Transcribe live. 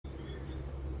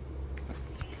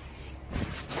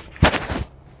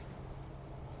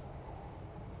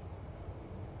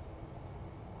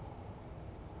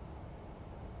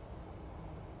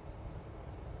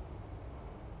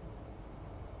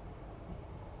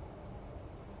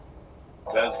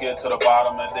Let's get to the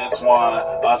bottom of this one.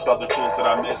 Unspoken truths that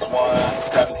I miss one.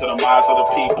 Tap into the minds of the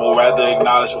people. Rather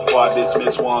acknowledge before I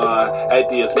dismiss one.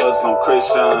 Atheists, Muslim,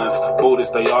 Christians,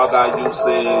 Buddhists, they all got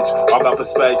usage. All got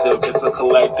perspective. It's a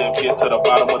collective. Get to the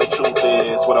bottom what the truth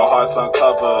is. With our hearts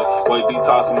uncovered. Boy,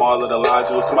 detox from all of the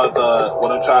lies you were smothered.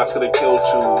 What them tries could have killed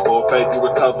you. But with faith you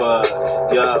recover.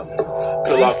 Yeah.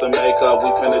 Peel off the makeup.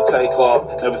 We finna take off.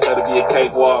 Never said to be a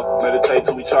cakewalk. Meditate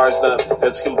till we charged up.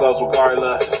 Execute goes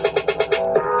regardless.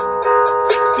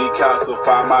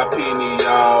 Decalcify my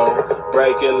pineal.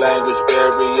 Breaking language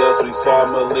barriers, we saw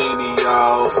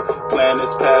millennials.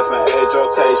 Planets passing age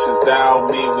rotations, down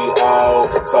me we owe.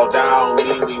 So down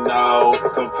me we know.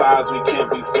 Sometimes we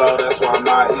can't be slow, that's why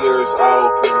my ears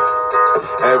open.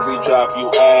 Every drop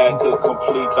you add could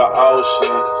complete the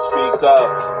ocean. Speak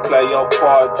up, play your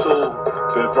part too.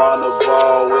 Been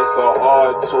vulnerable, it's so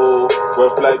hard to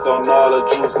reflect on all the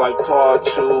Jews like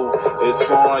torture. It's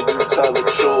on you, tell the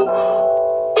truth.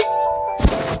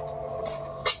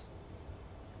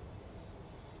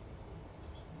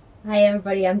 Hi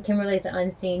everybody, I'm Kimberly with the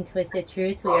Unseen Twisted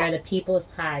Truth. We are the People's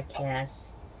Podcast.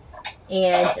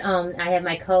 And I have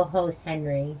my co-host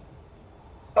Henry.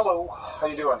 Hello, how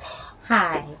you doing?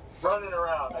 Hi. Running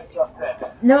around, I jumped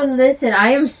in. No, listen,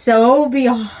 I am so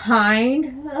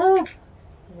behind. Oh,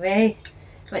 wait.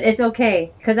 But it's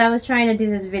okay, because I was trying to do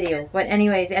this video. But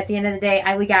anyways, at the end of the day,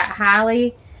 we got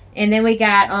Holly, and then we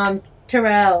got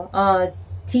Tyrrell,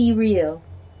 Tyrrell.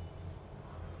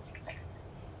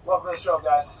 Welcome to the show,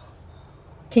 guys.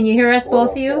 Can you hear us,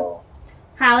 both of you?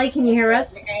 Holly, can you hear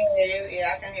us? I can hear you.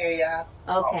 Yeah, I can hear y'all.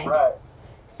 Okay. All right.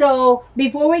 So,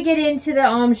 before we get into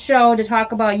the show to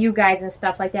talk about you guys and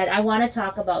stuff like that, I want to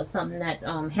talk about something that's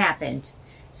happened.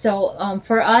 So,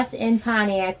 for us in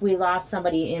Pontiac, we lost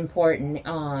somebody important.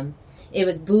 It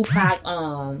was Bupak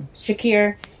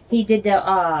Shakir. He did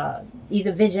he's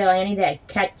a vigilante that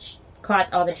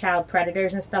caught all the child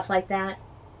predators and stuff like that.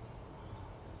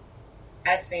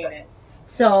 I seen it.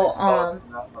 So,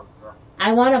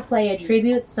 I want to play a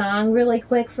tribute song really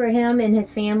quick for him and his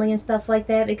family and stuff like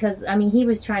that because, I mean, he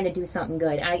was trying to do something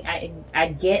good. I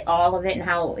get all of it and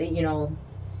how, you know,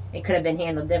 it could have been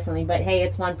handled differently, but hey,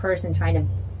 it's one person trying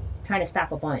to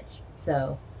stop a bunch.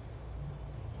 So,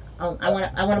 I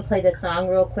want to play this song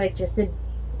real quick just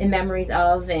in memories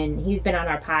of, and he's been on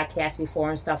our podcast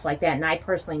before and stuff like that, and I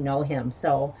personally know him,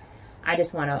 so I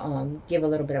just want to give a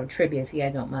little bit of a tribute if you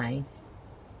guys don't mind.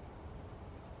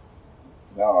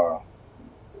 No. All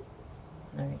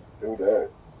right. Do that.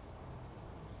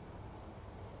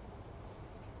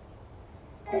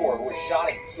 Four was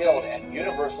shot and killed at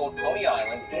Universal Coney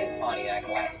Island in Pontiac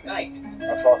last night.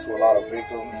 I talked to a lot of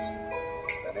victims,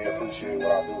 and they appreciate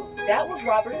what I do. That was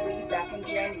Robert Lee back in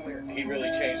January. He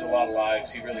really changed a lot of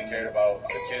lives. He really cared about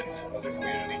the kids of the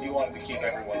community. He wanted to keep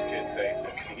everyone's kids safe.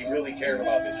 And he really cared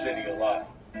about this city a lot.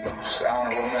 Just an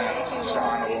honorable man. Just an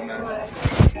honorable man.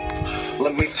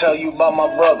 Let me tell you about my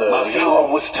brother. He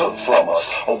always took from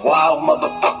us. A wild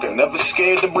motherfucker, never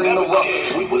scared to bring the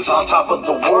ruckus. We was on top of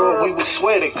the world, we would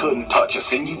swear they couldn't touch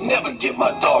us. And you'd never get my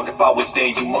dog if I was there,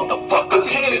 you motherfuckers.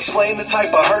 Can't explain the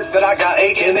type of hurt that I got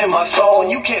aching in my soul.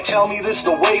 And you can't tell me this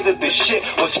the way that this shit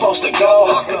was supposed to go.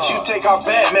 How could you take our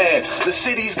Batman, the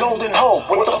city's golden hope?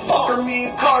 What the fuck are me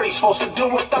and Cardi supposed to do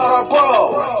without our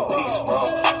bro? Rest in peace, bro.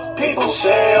 People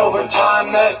say over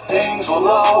time that things will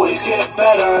always get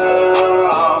better.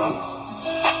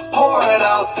 Pouring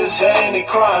out this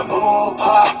anti-crime bull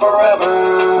pop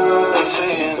forever. They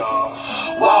saying,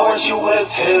 why weren't you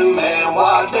with him, man?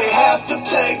 Why'd they have to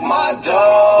take my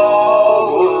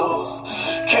dog?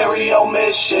 Carry your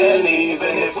mission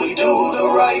even if we do the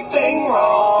right thing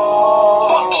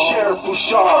wrong. Fuck Sheriff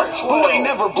Bouchard, who ain't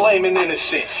never blaming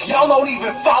innocent. Y'all don't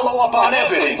even follow up on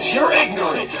evidence. You're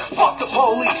ignorant. Fuck the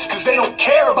police, cause they don't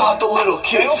care about the little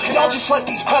kids. Y'all just let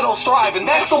these pedos thrive, and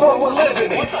that's the world we're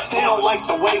living in. They don't like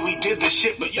the way we did this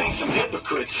shit, but y'all some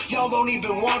hypocrites. Y'all don't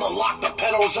even want to lock the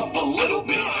pedos up a little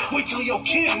bit. Wait till your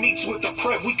kid meets with the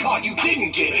prep we caught you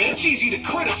didn't get. It's easy to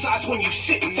criticize when you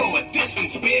sitting from a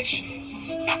distance, bitch.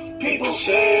 People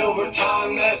say over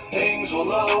time that things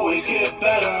will always get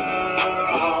better.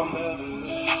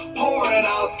 Pouring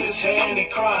out this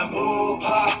anti-crime bull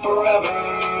pop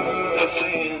forever. They're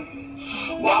saying,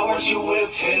 why weren't you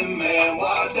with him, man?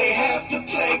 Why'd they have to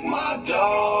take my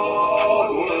dog?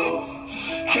 We'll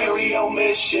carry your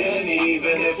mission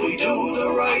even if we do the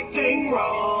right thing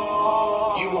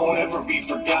wrong. You won't ever be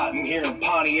forgotten here in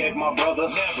Pontiac, my brother.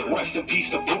 Never. Rest in peace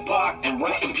to Tupac and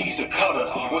rest in peace to Cutter.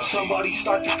 When somebody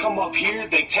start to come up here,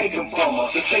 they take him from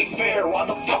us. This ain't fair. Why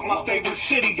the fuck my favorite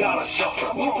city gotta suffer?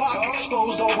 Tupac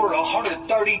exposed over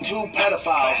 132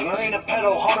 pedophiles, and there ain't a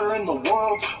pedo hunter in the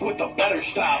world with a better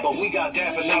style. But we got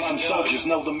Japanese some soldiers,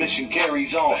 know the mission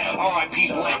carries on. R.I.P.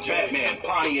 Black Batman,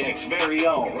 Pontiac's very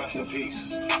own. Rest in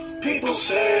peace. People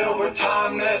say over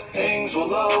time that things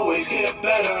will always get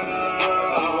better.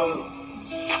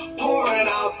 Pouring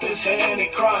out this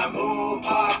anti-crime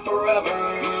Tupac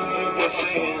forever. They're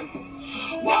saying,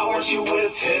 why weren't you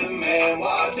with him, man?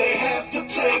 Why'd they have to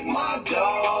take my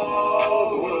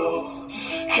dog? We'll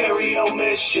carry your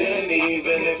mission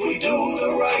even if we do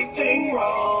the right thing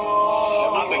wrong.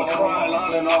 I've been crying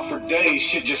on and off for days,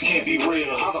 shit just can't be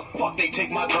real. How the fuck they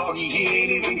take my doggy, he ain't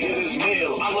even get his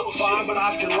meal. I look fine, but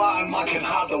eyes can lie and mine can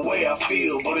hide the way I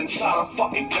feel. But inside I'm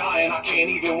fucking dying, I can't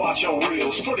even watch on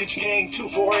reels. Footage gang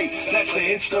 248, that's the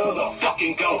Insta of the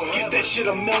fucking go. Get that shit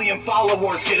 1 million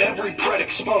followers, get every bread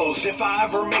exposed. If I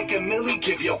ever make a milli,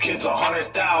 give your kids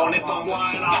 100,000. If I'm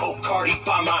lying, I hope Cardi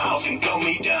find my house and gun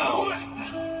me down.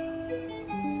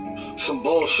 Some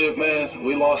bullshit, man.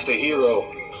 We lost a hero.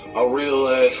 A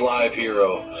real-ass live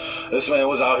hero. This man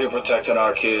was out here protecting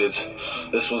our kids.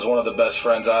 This was one of the best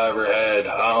friends I ever had.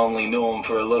 I only knew him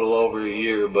for a little over a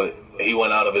year, but he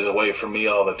went out of his way for me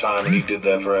all the time, and he did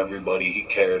that for everybody. He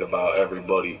cared about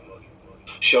everybody.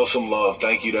 Show some love.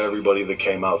 Thank you to everybody that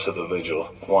came out to the vigil.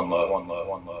 One love, one love,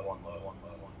 one love, one love, one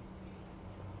love, one love.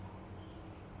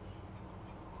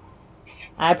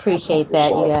 I appreciate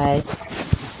that, you guys.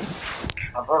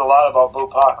 I've heard a lot about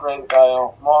Tupac,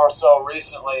 more so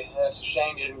recently, and it's a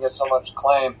shame you didn't get so much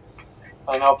acclaim.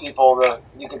 I know people that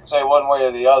you could say one way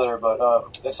or the other, but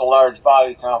it's a large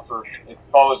body count for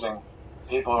exposing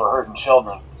people who are hurting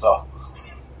children. So,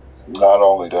 not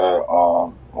only that,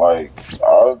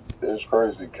 it's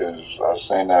crazy because I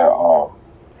seen that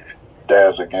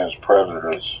Dads Against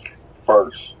Predators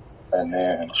first, and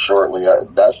then shortly,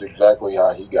 that's exactly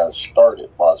how he got started,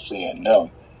 by seeing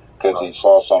them. Because he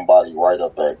saw somebody right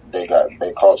up at, they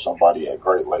caught somebody at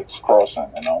Great Lakes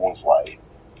Crossing, and I was like,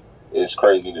 it's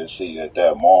crazy to see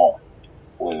that mall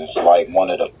was like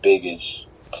one of the biggest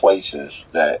places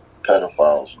that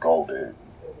pedophiles go to,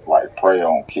 like, prey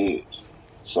on kids.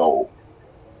 So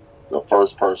the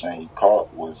first person he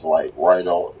caught was like right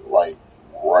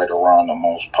around the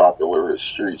most popular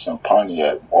streets in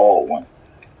Pontiac, Baldwin.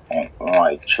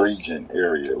 Like Trejan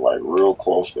area, like real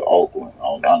close to Oakland.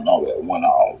 I know that when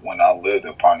I lived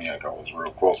in Pontiac, I was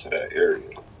real close to that area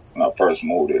when I first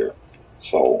moved there.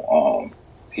 So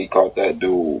he caught that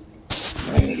dude,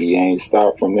 and he ain't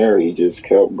stopped from there. He just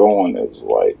kept going. It was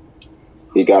like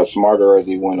he got smarter as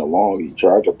he went along. He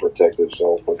tried to protect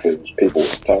himself because people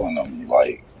was telling him,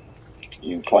 like,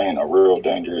 you playing a real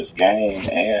dangerous game,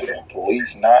 and the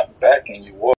police not backing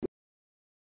you up.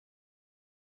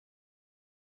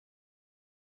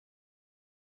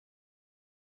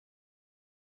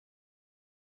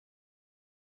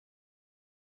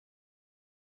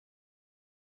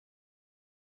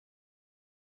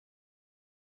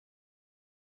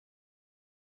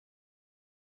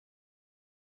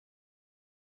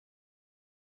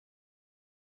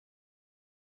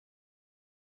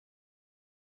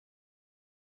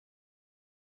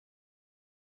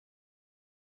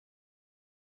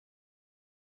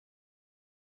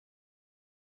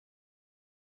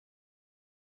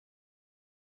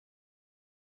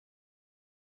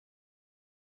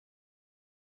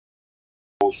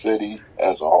 City,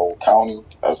 as a whole county,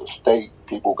 as a state,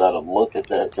 people got to look at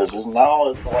that, because now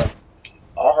it's like,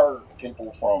 I heard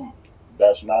people from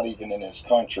that's not even in this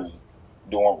country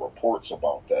doing reports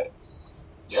about that.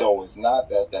 Yep. So it's not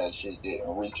that shit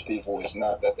didn't reach people. It's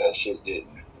not that shit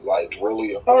didn't, like,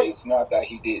 really affect. It's not that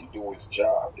he didn't do his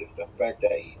job. It's the fact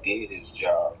that he did his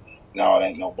job. Now it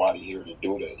ain't nobody here to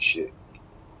do that shit.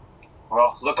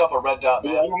 Well, look up a red dot,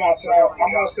 man. Yeah, I'm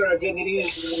outside getting it in.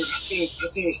 Just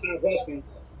investing.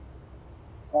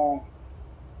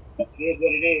 It is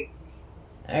what it is.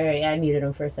 Alright, I muted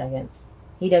him for a second.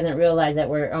 He doesn't realize that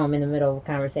we're in the middle of a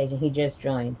conversation. He just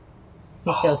joined.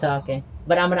 He's still talking.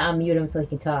 But I'm going to unmute him so he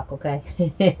can talk, okay?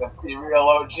 You real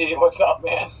OG. What's up,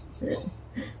 man?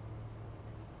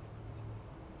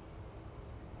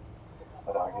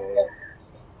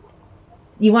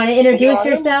 You want to introduce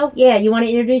yourself? Yeah, you want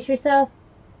to introduce yourself?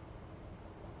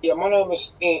 Yeah, my name is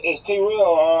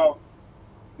Tyrrell.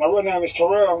 My real name is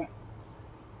Tyrrell.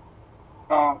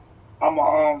 I'm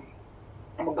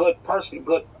a good person,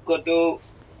 good dude.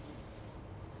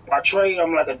 By trade,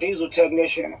 I'm like a diesel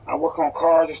technician. I work on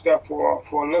cars and stuff for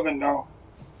a living, though.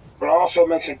 but I also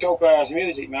make some dope ass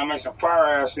music, man. I make some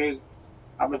fire ass music.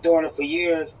 I've been doing it for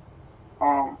years.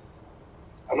 A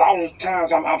lot of the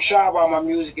times I'm shy about my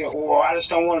music, or I just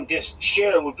don't want to just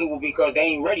share it with people because they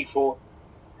ain't ready for it.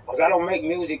 Because I don't make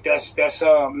music that's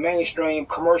mainstream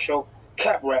commercial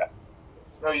cap rap.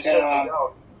 No, you certainly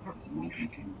don't.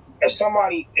 If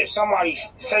somebody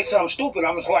say something stupid,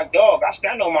 I'm just like, dog, I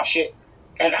stand on my shit.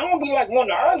 And I don't be like wanting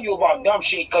to argue about dumb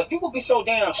shit because people be so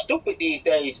damn stupid these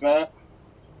days, man.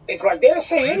 It's like they'll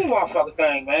say any motherfucking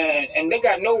thing, man, and they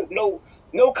got no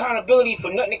accountability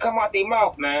for nothing to come out their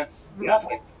mouth, man.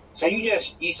 Nothing. So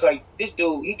it's like, this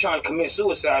dude, he trying to commit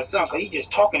suicide or something because he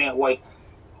just talking that way.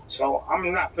 So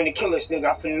I'm not finna kill this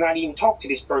nigga. I'm finna not even talk to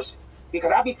this person.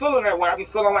 Because I be feeling that way. I be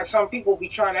feeling like some people be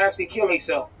trying to actually kill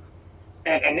themselves.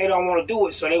 And they don't want to do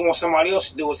it, so they want somebody else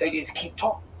to do it, so they just keep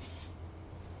talking.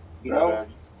 You know?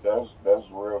 That's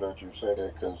real that you say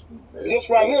that, because... This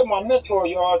right here, my mentor,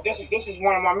 y'all. This is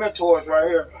one of my mentors right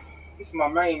here. This is my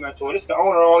main mentor. This is the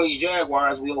owner of all these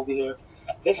Jaguars we over here.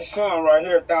 This is son right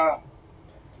here,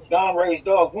 Don raised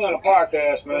dogs. We on the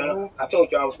podcast, man. I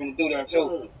told you I was going to do that,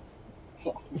 too.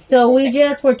 So we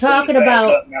were talking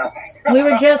about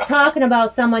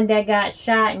someone that got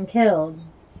shot and killed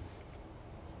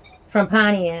from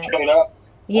Pontiac.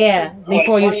 Yeah,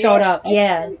 before you showed up.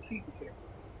 Yeah.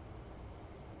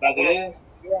 Like it is?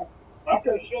 Yeah. I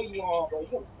can show you all.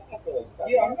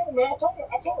 Yeah, I know, man.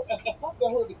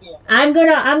 I'm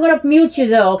gonna mute you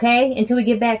though, okay? Until we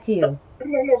get back to you.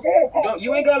 No,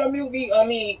 you ain't gotta mute me. I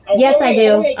mean. Yes, I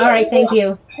do. All right, thank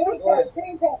you.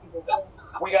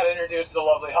 We got to introduce the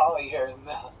lovely Holly here.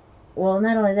 Well,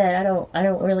 not only that, I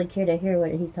don't really care to hear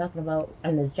what he's talking about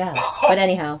on his job. But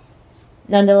anyhow,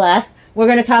 nonetheless, we're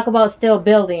going to talk about still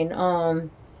building.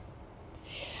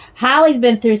 Holly's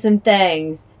been through some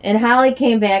things, and Holly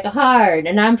came back hard,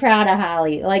 and I'm proud of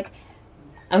Holly. Like,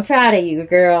 I'm proud of you,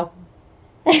 girl.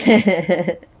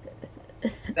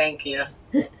 Thank you.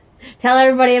 Tell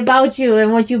everybody about you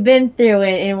and what you've been through,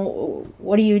 and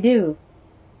what do you do?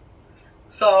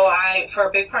 So for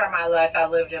a big part of my life, I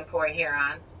lived in Port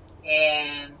Huron,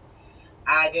 and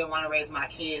I didn't want to raise my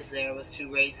kids there. It was too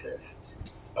racist.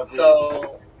 Agreed.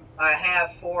 So I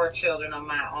have 4 children of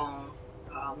my own,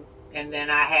 and then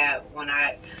I have,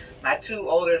 my 2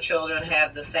 older children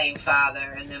have the same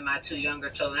father, and then my 2 younger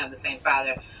children have the same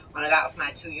father. When I got with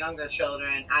my 2 younger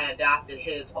children, I adopted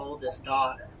his oldest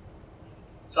daughter.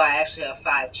 So I actually have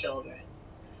 5 children.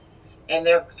 And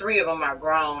 3 of them are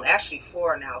grown, actually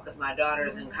 4 now, because my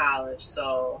daughter's in college.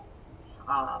 So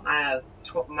I have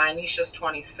my Nisha's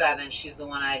 27. She's the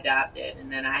one I adopted,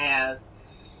 and then I have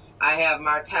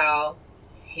Martel.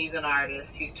 He's an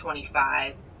artist. He's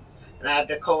 25, and I have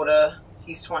Dakota.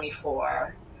 He's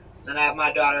 24. Then I have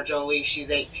my daughter Jolie.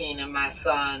 She's 18, and my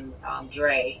son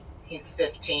Dre. He's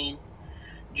 15.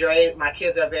 Dre, my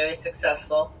kids are very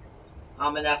successful.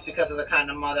 And that's because of the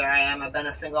kind of mother I am. I've been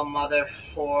a single mother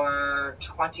for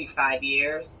 25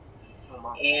 years.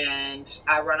 And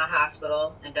I run a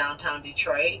hospital in downtown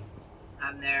Detroit.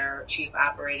 I'm their chief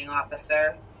operating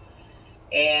officer.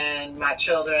 And my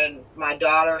children, my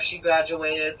daughter, she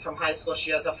graduated from high school.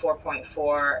 She has a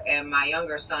 4.4. And my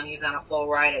younger son, he's on a full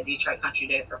ride at Detroit Country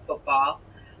Day for football.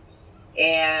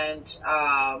 And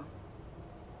I'm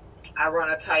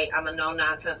a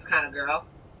no-nonsense kind of girl.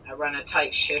 I run a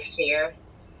tight shift here.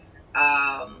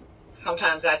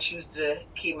 Sometimes I choose to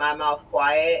keep my mouth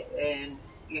quiet, and,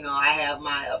 I have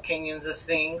my opinions of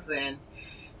things, and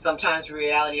sometimes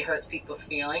reality hurts people's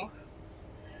feelings.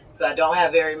 So I don't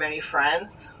have very many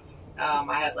friends.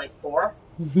 I have like 4.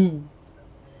 Mm-hmm.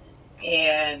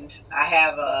 And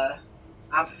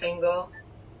I'm single.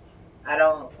 I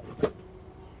don't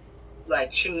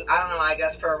choose. I don't know, I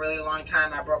guess for a really long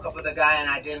time I broke up with a guy, and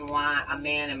I didn't want a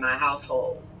man in my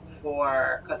household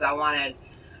because I wanted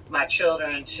my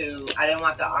children I didn't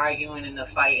want the arguing and the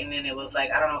fighting, and it was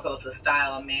like, I don't know if it was the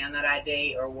style of man that I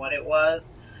date or what it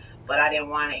was, but I didn't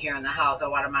want it here in the house. I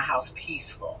wanted my house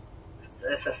peaceful.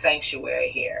 It's a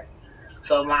sanctuary here.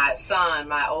 So my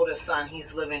oldest son,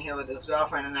 he's living here with his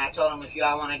girlfriend, and I told him, if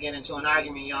y'all want to get into an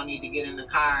argument, y'all need to get in the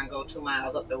car and go 2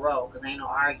 miles up the road, because ain't no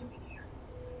argument here.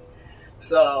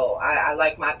 So I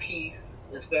like my peace.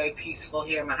 It's very peaceful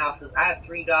here. My house I have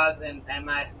 3 dogs, and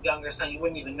my younger son, you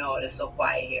wouldn't even know it. It's so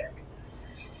quiet here.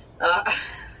 And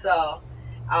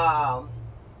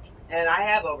I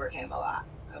have overcame a lot.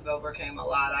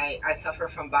 I suffer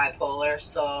from bipolar,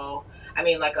 so,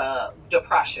 like a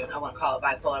depression. I wouldn't call it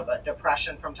bipolar, but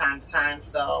depression from time to time.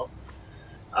 So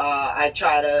I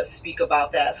try to speak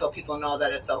about that so people know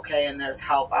that it's okay and there's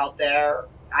help out there.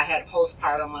 I had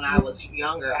postpartum when I was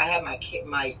younger. I had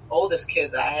my oldest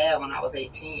kids I had when I was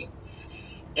 18.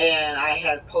 And I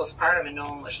had postpartum and no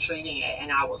one was treating it,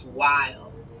 and I was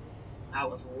wild.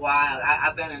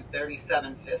 I've been in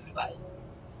 37 fist fights.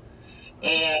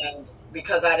 And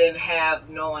because I didn't have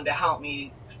no one to help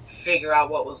me figure out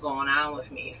what was going on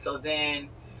with me. So then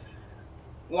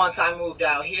once I moved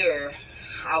out here,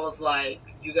 I was like,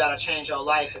 you got to change your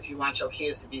life if you want your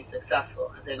kids to be successful,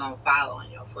 because they're going to follow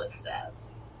in your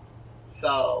footsteps.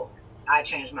 So I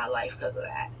changed my life because of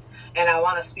that. And I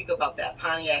want to speak about that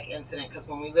Pontiac incident, because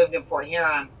when we lived in Port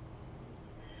Huron,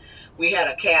 we had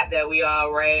a cat that we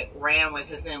all ran with.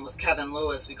 His name was Kevin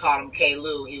Lewis. We called him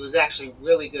K-Lou. He was actually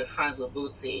really good friends with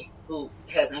Bootsy, who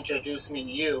has introduced me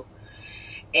to you.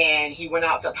 And he went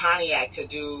out to Pontiac to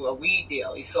do a weed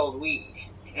deal. He sold weed.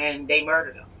 And they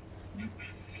murdered him.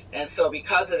 And so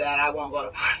because of that, I won't go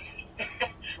to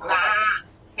Pontiac.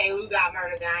 K-Lou got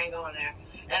murdered. I ain't going there.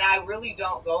 And I really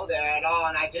don't go there at all.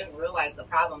 And I didn't realize the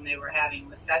problem they were having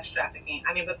with sex trafficking.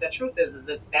 I mean, but the truth is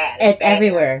it's bad. It's bad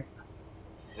everywhere.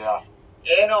 Yeah.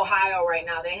 In Ohio right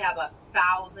now, they have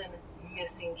 1,000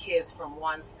 missing kids from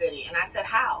one city. And I said,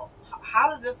 how?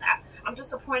 How did this happen? I'm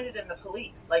disappointed in the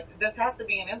police. Like, this has to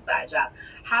be an inside job.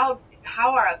 How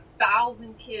are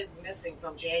 1,000 kids missing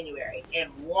from January in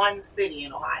one city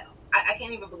in Ohio? I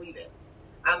can't even believe it.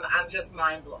 I'm just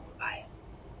mind blown by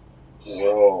it.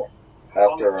 Well,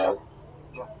 after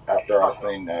I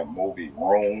seen that movie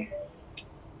Room,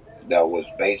 that was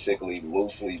basically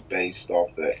loosely based off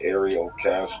the Ariel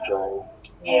Castro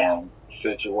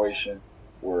situation,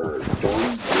 where 3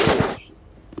 girls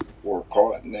were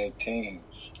caught in their teens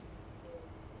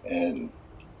and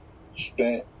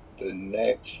spent the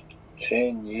next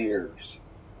 10 years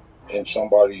in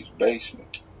somebody's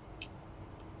basement.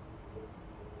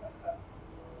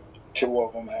 2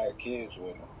 of them had kids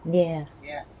with them. Yeah.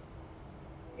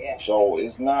 So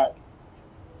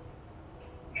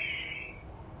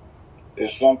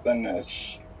it's something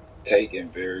that's taken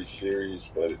very serious,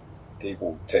 but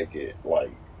people take it like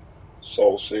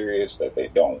so serious that they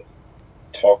don't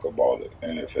talk about it.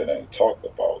 And if it ain't talked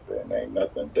about, then ain't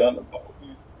nothing done about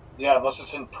it. Yeah, unless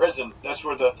it's in prison. That's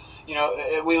where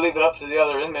we leave it up to the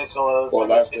other inmates. Well,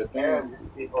 that's the thing.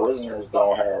 Prisoners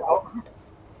don't have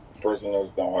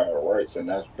rights, and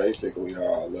that's basically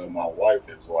how I live my life.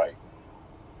 It's like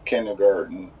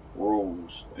kindergarten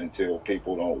rules until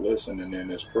people don't listen, and then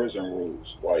there's prison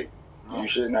rules. Like, you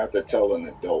shouldn't have to tell an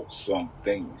adult some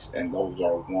things, and those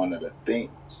are one of the things.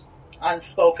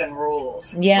 Unspoken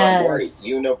rules. Yes. Right.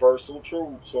 Universal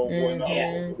truth. So when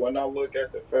I look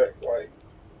at the fact, like,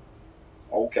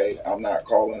 okay, I'm not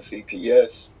calling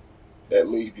CPS, that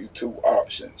leave you 2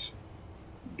 options.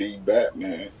 Be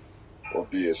Batman or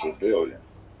be a civilian.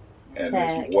 And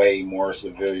there's way more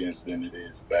civilians than it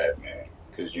is Batman.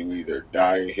 Because you either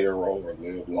die a hero or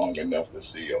live long enough to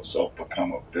see yourself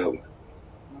become a villain.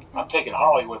 I'm taking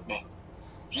Holly with me.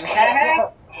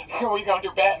 We gonna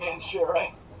do Batman shit,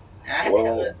 right?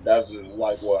 Well, that's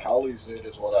like what Holly said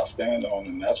is what I stand on,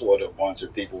 and that's what a bunch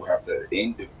of people have to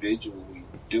individually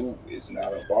do. It's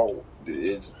not about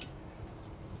a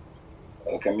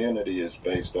community is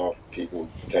based off people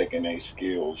taking their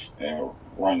skills and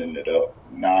running it up,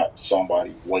 not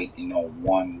somebody waiting on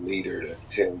one leader to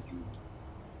tell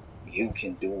you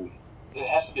can do it. It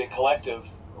has to be a collective.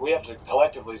 We have to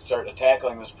collectively start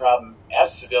tackling this problem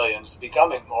as civilians,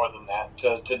 becoming more than that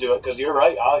to do it. Because you're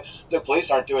right, the police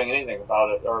aren't doing anything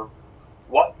about it. Or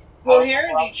what? Well, here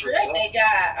in Detroit, they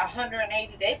got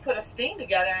 180. They put a sting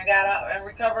together and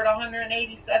recovered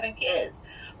 187 kids.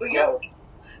 But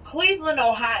Cleveland,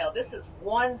 Ohio. This is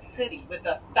one city with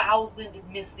 1,000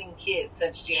 missing kids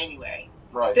since January.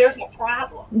 Right. There's a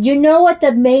problem. You know what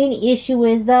the main issue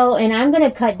is, though? And I'm going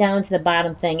to cut down to the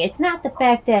bottom thing. It's not the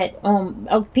fact that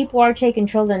people are taking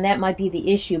children. That might be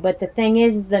the issue. But the thing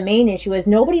is, the main issue is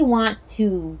nobody wants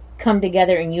to come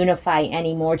together and unify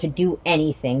anymore to do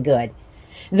anything good.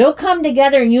 They'll come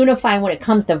together and unify when it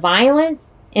comes to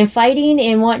violence and fighting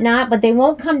and whatnot, but they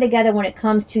won't come together when it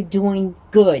comes to doing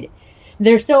good.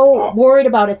 They're so worried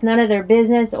about it's none of their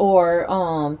business,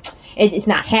 or it's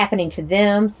not happening to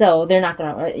them, so they're not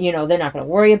gonna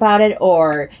worry about it,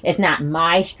 or it's not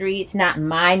my street, it's not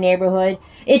my neighborhood.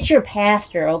 It's your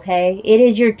pastor, okay? It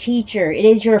is your teacher, it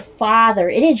is your father,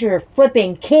 it is your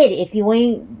flipping kid if you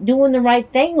ain't doing the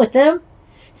right thing with them.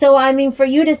 So I mean, for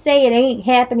you to say it ain't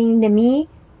happening to me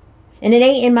and it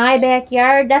ain't in my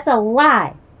backyard, that's a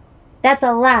lie. That's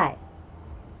a lie.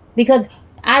 Because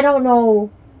I don't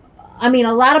know. I mean,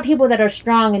 a lot of people that are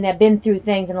strong and that have been through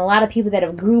things, and a lot of people that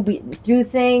have grew through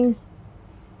things,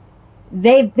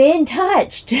 they've been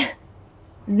touched.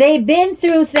 They've been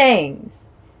through things.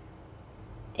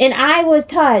 And I was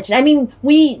touched. I mean,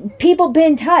 people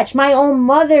been touched. My own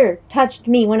mother touched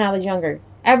me when I was younger.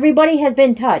 Everybody has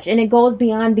been touched, and it goes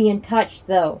beyond being touched,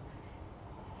 though.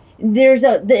 And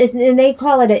they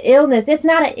call it an illness. It's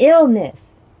not an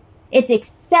illness. It's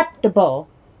acceptable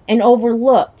and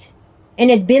overlooked. And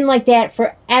it's been like that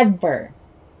forever.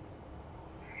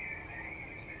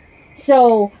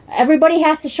 So everybody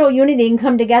has to show unity and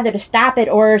come together to stop it,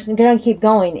 or it's going to keep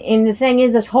going. And the thing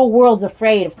is, this whole world's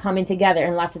afraid of coming together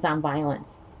unless it's on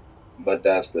violence. But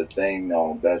that's the thing,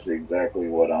 though. That's exactly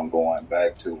what I'm going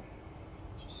back to.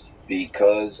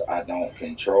 Because I don't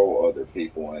control other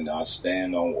people, and I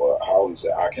stand on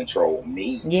I control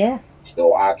me. Yeah.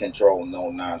 So I control no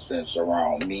nonsense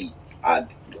around me. I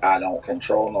don't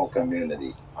control no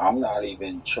community. I'm not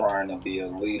even trying to be a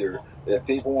leader. If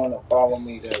people want to follow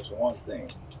me, that's one thing.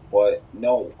 But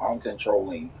no, I'm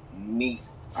controlling me.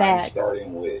 Facts. I'm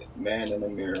starting with man in the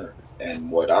mirror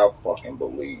and what I fucking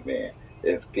believe in.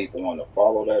 If people want to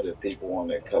follow that, if people want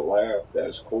to collab,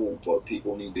 that's cool. But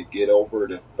people need to get over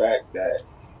the fact that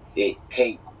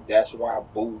that's why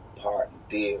Bupac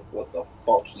did what the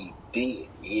fuck he did.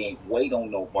 He ain't wait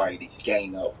on nobody to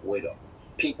gang up with him.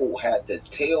 People had to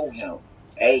tell him,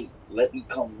 hey, let me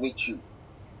come with you.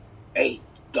 Hey,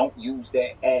 don't use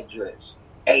that address.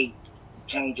 Hey,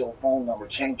 change your phone number,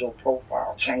 change your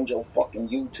profile, change your fucking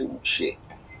YouTube shit.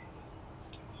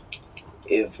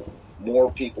 If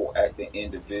more people acting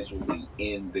individually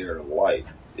in their life,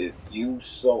 if you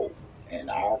sew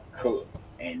and I'll cook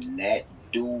and that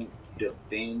dude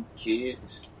defend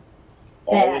kids,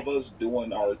 all of us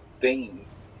doing our thing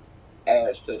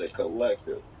adds to the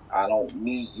collective. I don't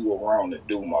need you around to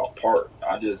do my part.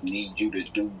 I just need you to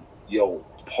do your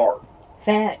part.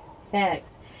 Facts.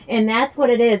 And that's what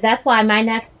it is. That's why my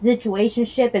next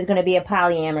situationship is going to be a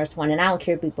polyamorous one. And I don't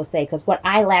care what people say, because what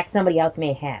I lack, somebody else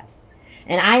may have.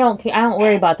 And I don't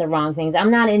worry about the wrong things.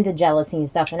 I'm not into jealousy and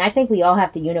stuff. And I think we all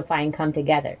have to unify and come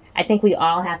together. I think we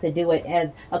all have to do it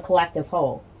as a collective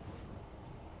whole.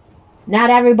 Not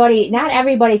everybody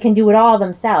can do it all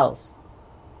themselves.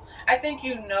 I think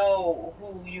you know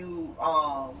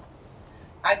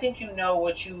I think you know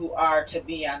what you are to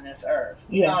be on this earth.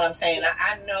 You know what I'm saying?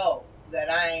 I know that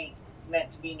I ain't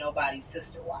meant to be nobody's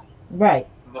sister wife. Right.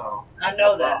 No. I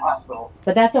know that.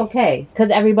 But that's okay, because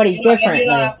everybody's different. You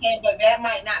know what I'm saying? But that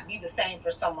might not be the same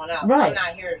for someone else. Right. I'm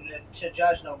not here to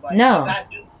judge nobody. No. Because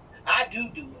I do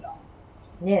it all.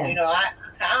 Yeah. You know, I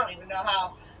don't even know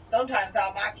how, sometimes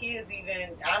how my kids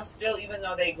even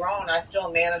though they grown, I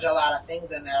still manage a lot of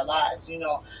things in their lives. You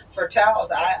know, for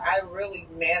Charles, I really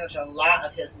manage a lot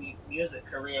of his music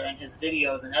career and his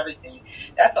videos and everything.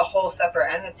 That's a whole separate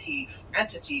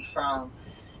entity from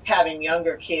having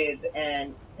younger kids,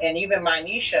 and even my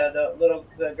Nisha,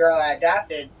 the girl I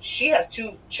adopted, she has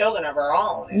 2 children of her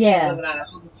own, and she's living on her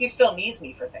own. She still needs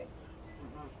me for things.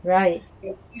 Right.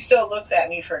 She still looks at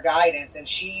me for guidance, and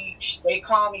they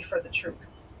call me for the truth.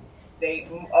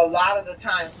 A lot of the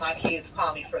times my kids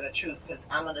call me for the truth, because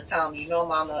I'm going to tell them, you know,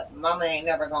 mama ain't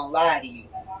never going to lie to you,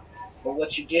 but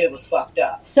what you did was fucked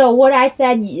up. So what I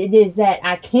said is that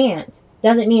I can't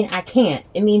doesn't mean I can't.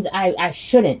 It means I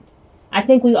shouldn't. I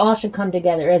think we all should come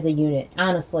together as a unit,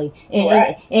 honestly.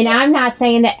 And I'm not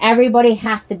saying that everybody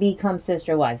has to become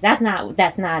sister wives. That's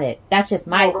not it. That's just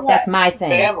that's my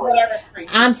thing. Whatever's for you.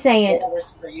 I'm saying,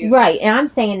 for you. Right, and I'm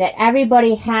saying that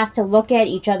everybody has to look at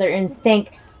each other and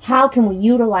think, how can we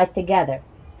utilize together?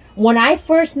 When I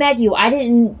first met you, I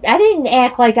didn't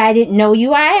act like I didn't know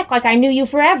you. I act like I knew you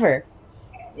forever.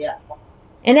 Yeah.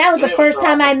 And that was the first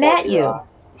time I met you.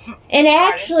 And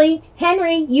actually,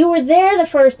 Henry, you were there the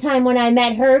first time when I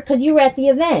met her, because you were at the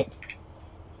event.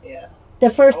 Yeah.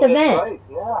 The first event. Right.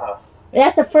 Yeah.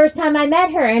 That's the first time I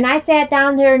met her, and I sat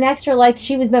down there next to her like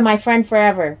she was been my friend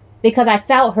forever, because I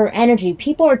felt her energy.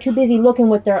 People are too busy looking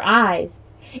with their eyes,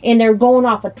 and they're going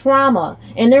off of trauma,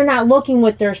 and they're not looking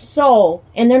with their soul,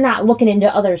 and they're not looking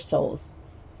into other souls.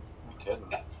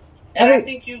 And I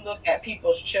think you look at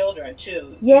people's children,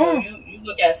 too. Yeah. You know, you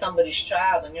look at somebody's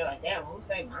child, and you're like, damn, who's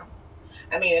their mama?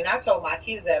 I mean, and I told my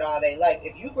kids that all day. Like,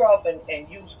 if you grow up and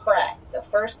use crack, the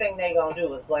first thing they going to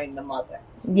do is blame the mother.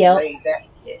 Yep. Raise that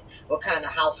kid. What kind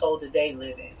of household did they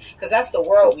live in? Because that's the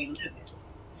world we live in.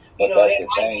 But You know, that's it the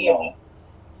might thing, be a... though.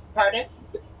 Pardon?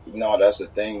 No, that's the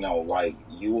thing, though. Like,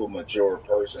 you a mature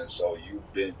person, so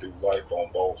you've been through life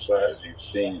on both sides. You've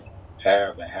seen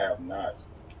have and have not.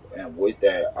 And with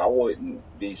that, I wouldn't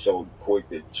be so quick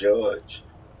to judge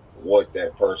what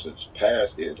that person's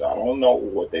past is. I don't know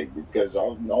what because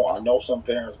I know some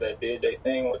parents that did their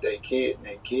thing with their kid, and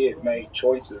their kid made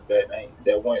choices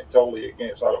that went totally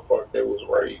against how the fuck they was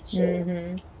raised.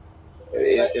 So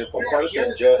If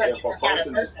a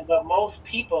person is, but most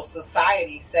people,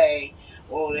 society say,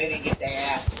 well, they didn't get their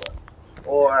ass whooped,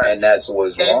 or and that's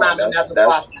what's their wrong. mama never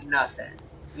bought them nothing.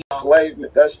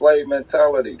 That's slave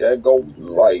mentality. That goes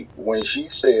like when she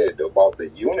said about the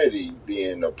unity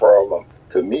being the problem.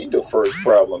 To me, the first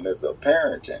problem is the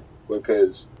parenting,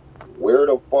 because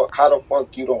how the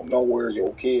fuck you don't know where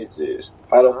your kids is?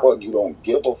 How the fuck you don't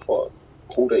give a fuck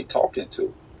who they talking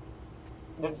to?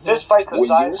 This fight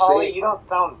aside, Holly, you don't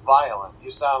sound violent.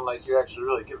 You sound like you actually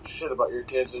really give a shit about your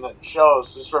kids, and it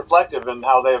shows. It's reflective in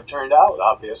how they have turned out,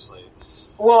 obviously.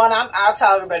 Well, and I'll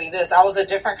tell everybody this. I was a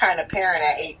different kind of parent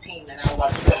at 18 than I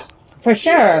was now. For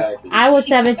sure. I was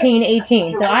 17,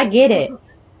 18, so I get it.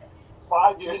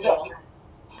 5 years younger.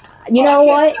 You know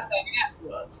what?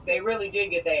 They really did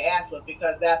get their ass whipped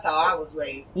because that's how I was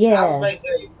raised. Yeah. I was raised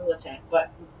very militant,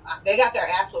 but they got their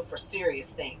ass whipped for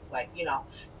serious things. Like,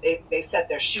 they set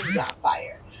their shoes on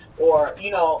fire. Or,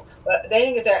 but they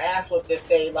didn't get their ass whipped if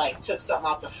they, took something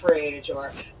out the fridge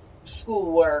or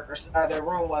schoolwork or their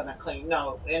room wasn't clean.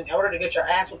 No, in order to get your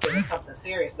ass whipped, it was something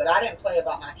serious. But I didn't play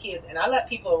about my kids, and I let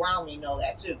people around me know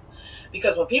that too.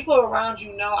 Because when people around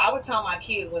you know, I would tell my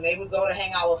kids when they would go to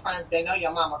hang out with friends, they know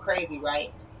your mama crazy,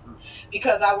 right?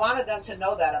 Because I wanted them to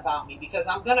know that about me, because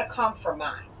I'm going to come for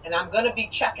mine, and I'm going to be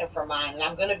checking for mine, and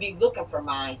I'm going to be looking for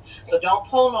mine. So don't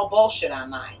pull no bullshit on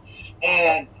mine.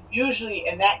 And usually,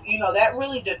 and that, that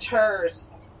really deters,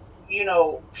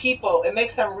 people. It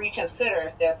makes them reconsider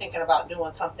if they're thinking about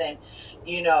doing something,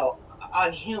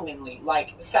 unhumanly,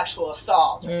 like sexual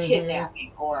assault or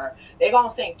kidnapping, or they're going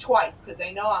to think twice because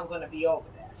they know I'm going to be over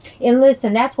there. And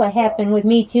listen, that's what happened with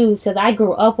me too, because I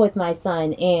grew up with my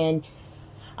son, and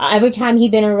every time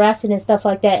he'd been arrested and stuff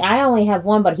like that, I only have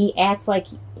one, but he acts like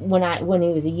when he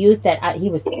was a youth that he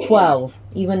was 12,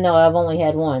 even though I've only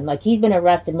had one. Like, he's been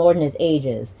arrested more than his age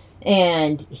is,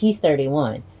 and he's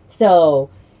 31. So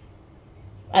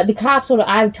the cops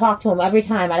I would talk to him every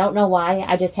time. I don't know why.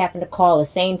 I just happened to call the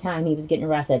same time he was getting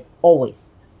arrested. Always.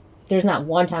 There's not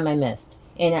one time I missed.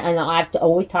 And I've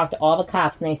always talked to all the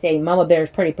cops, and they say, Mama Bear's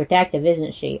pretty protective,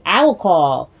 isn't she? I will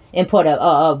call and put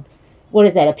a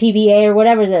PBA or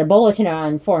whatever, a bulletin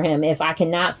on for him if I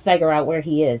cannot figure out where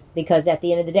he is. Because at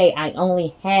the end of the day, I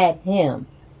only had him.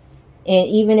 And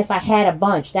even if I had a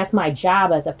bunch, that's my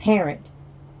job as a parent.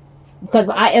 Because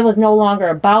it was no longer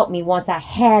about me once I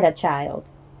had a child.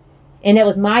 And it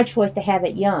was my choice to have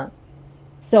it young.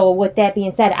 So with that being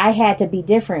said, I had to be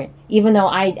different. Even though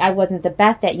I wasn't the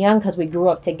best at young because we grew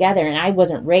up together and I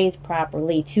wasn't raised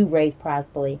properly to raise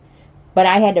properly. But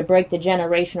I had to break the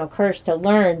generational curse to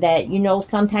learn that,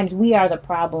 sometimes we are the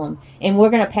problem. And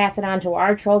we're going to pass it on to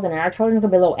our children. And our children are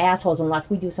going to be little assholes unless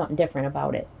we do something different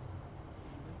about it.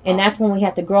 And that's when we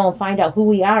have to grow and find out who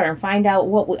we are and find out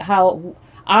how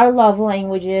our love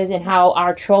language is and how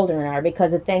our children are.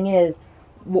 Because the thing is,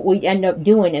 what we end up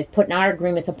doing is putting our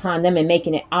agreements upon them and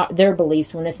making it their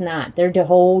beliefs when it's not. They're a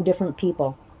whole different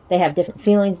people. They have different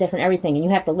feelings, different everything. And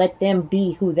you have to let them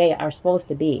be who they are supposed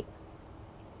to be.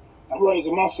 I'm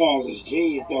raising my sons as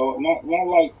G's, though. Not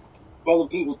like other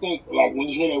people think, like when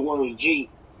you hear that word G.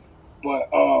 But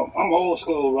I'm old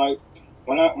school, right?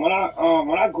 When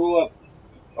I grew up,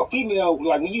 a female,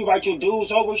 like when you write your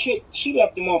dudes over shit, she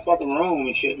left the motherfucking room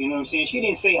and shit. You know what I'm saying? She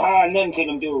didn't say hi or nothing to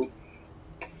them dudes.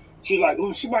 She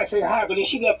she might say hi, but then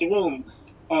she left the room.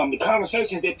 The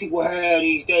conversations that people have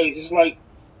these days, it's like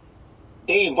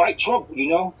they invite trouble,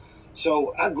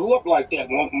 So I grew up like that.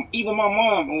 Even my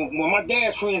mom, when my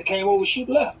dad's friends came over, she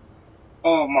left.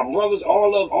 My brothers,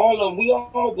 all of them, we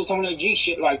all was on that G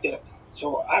shit like that.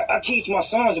 So I teach my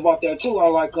sons about that too. I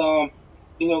like, a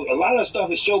lot of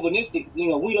stuff is chauvinistic. We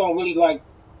don't really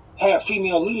have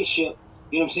female leadership.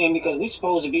 You know what I'm saying? Because we're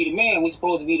supposed to be the man. We're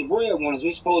supposed to be the breadwinners.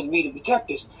 We're supposed to be the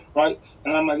protectors, right?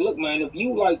 And I'm like, look, man, if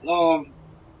you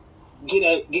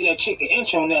get that chick an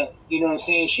inch on that, you know what I'm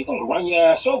saying? She gonna run your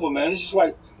ass over, man. It's just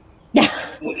like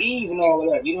with Eve and all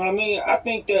of that. You know what I mean? I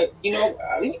think that you're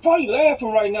probably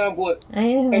laughing right now, but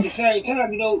at the same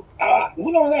time, we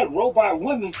don't have robot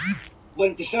women, but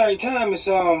at the same time, it's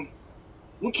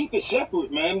we keep it separate,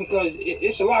 man, because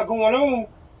it's a lot going on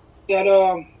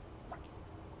that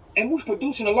and we're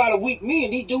producing a lot of weak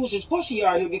men. These dudes is pussy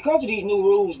out here because of these new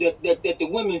rules that the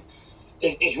women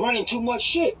is running too much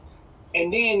shit.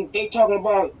 And then they talking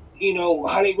about,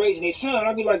 how they raising their son.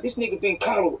 I'd be like, this nigga been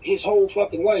coddled his whole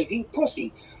fucking life. He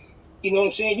pussy. You know what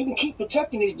I'm saying? You can keep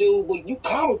protecting this dude, but you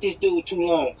coddled this dude too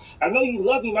long. I know you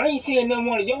love him. I ain't saying none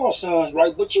one of y'all sons,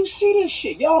 right? But you see this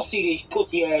shit. Y'all see these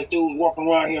pussy ass dudes walking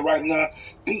around here right now,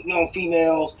 beating on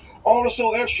females. All the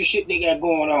so extra shit they got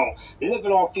going on.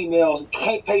 Living off females,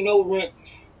 can't pay no rent,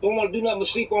 don't want to do nothing but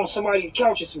sleep on somebody's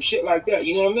couch or some shit like that.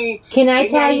 You know what I mean? Can I They're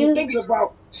tell not even you? thinking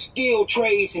about skilled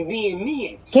trades and being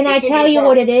men. Can They're I thinking tell you about-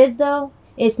 what it is though?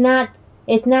 It's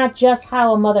not just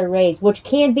how a mother raised, which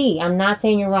can be. I'm not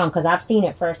saying you're wrong because I've seen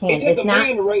it firsthand. It takes It's a not.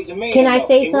 man to raise a man. Can I though.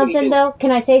 say It something really do. though?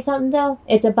 Can I say something though?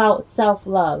 It's about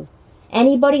self-love.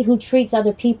 Anybody who treats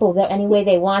other people any way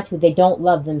they want to, they don't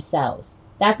love themselves.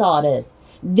 That's all it is.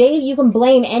 You can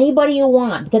blame anybody you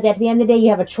want because at the end of the day, you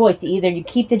have a choice. Either you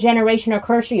keep the generational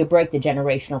curse or you break the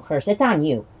generational curse. It's on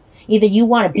you. Either you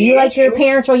want to be like your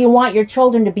parents or you want your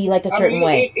children to be like a certain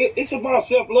way. It's about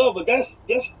self-love, but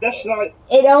that's not.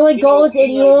 It only goes.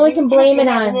 You only can blame it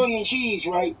on. Macaroni and cheese,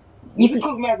 right? You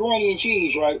cook macaroni and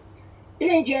cheese, right? It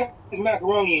ain't just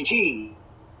macaroni and cheese.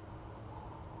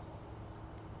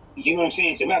 You know what I'm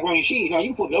saying? It's macaroni and cheese. Now you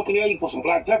can put milk in there, you can put some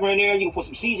black pepper in there, you can put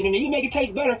some seasoning in there. You make it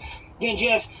taste better than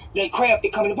just that crap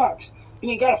that come in the box. You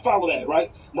ain't gotta follow that,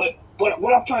 right? But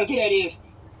what I'm trying to get at is,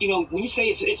 you know, when you say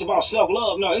it's about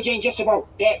self-love, no, it ain't just about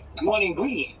that one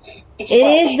ingredient. It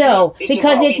is though,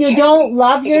 because if you don't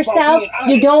love yourself,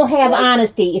 you don't have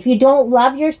honesty. If you don't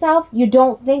love yourself, you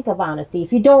don't think of honesty.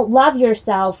 If you don't love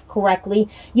yourself correctly,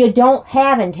 you don't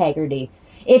have integrity.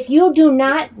 If you do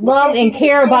not love and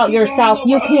care about yourself,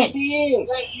 you can't. Wait,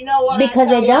 you know what? Because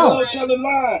they don't.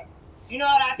 You know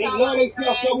what I They tell love my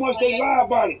themselves so friends much when they lie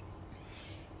about it.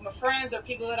 My friends or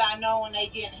people that I know when they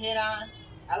getting hit on,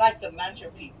 I like to mentor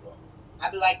people. I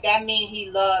be like, that mean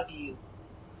he love you.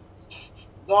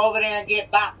 Go over there and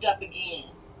get bopped up again.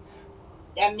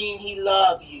 That mean he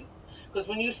love you. Because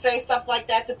when you say stuff like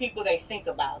that to people, they think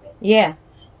about it. Yeah.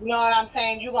 You know what I'm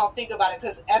saying? You gonna think about it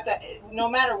because no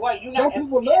matter what, you some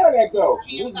people love that though.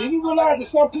 Do you realize that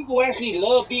some people actually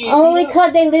love being only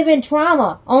because they live in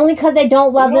trauma? Only because they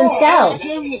don't love themselves. I'm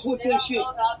serious with this shit.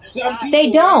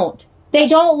 They don't. They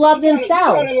don't love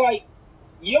themselves.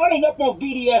 Y'all ain't up on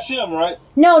BDSM, right?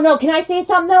 No. Can I say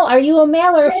something though? Are you a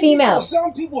male or a female?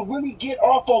 Some people really get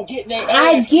off on getting their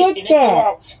I ass get kicked and they go that.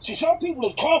 out. See, some people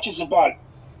is conscious about it.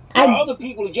 While other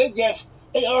people are just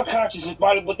they are conscious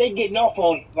about it, but they getting off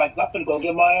on it. Like, I'm gonna go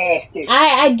get my ass kicked.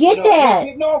 I get that. They're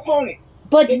getting off on it.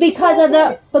 But because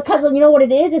of you know what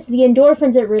it is? It's the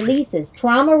endorphins it releases.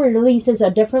 Trauma releases a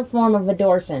different form of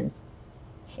endorphins.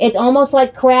 It's almost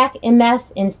like crack and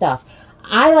meth and stuff.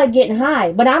 I like getting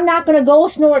high, but I'm not going to go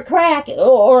snort crack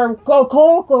or go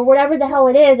coke or whatever the hell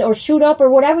it is or shoot up or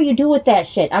whatever you do with that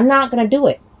shit. I'm not going to do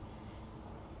it.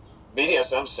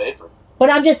 BDSM's safer. But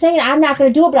I'm just saying I'm not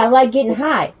going to do it, but I like getting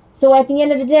high. So at the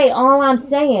end of the day, all I'm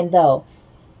saying though,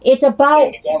 it's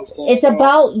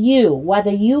about you,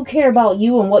 whether you care about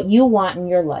you and what you want in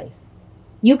your life.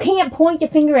 You can't point the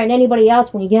finger at anybody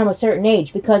else when you get to a certain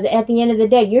age because at the end of the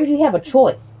day, you have a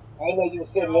choice. I know you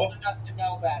said old enough to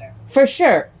know better. For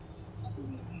sure.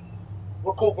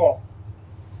 What cool?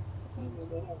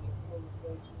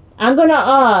 I'm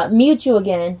gonna mute you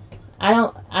again.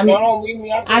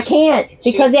 I can't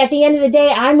because at the end of the day,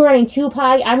 I'm running a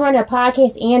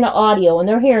podcast and an audio, and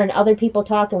they're hearing other people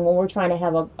talking when we're trying to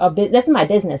have this is my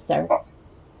business, sir.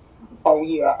 Oh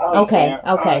yeah. I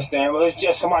understand. Well, it's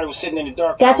just somebody was sitting in the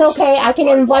dark. That's okay. I can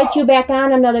invite you back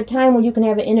on another time when you can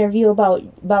have an interview about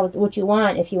what you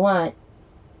want if you want,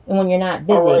 and when you're not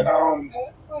busy. All right,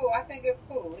 I think it's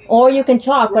cool. Or you can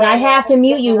talk, but I have to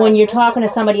mute you when you're talking to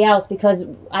somebody else because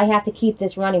I have to keep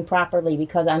this running properly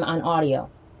because I'm on audio.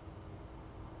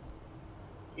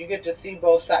 You get to see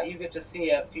both sides. You get to see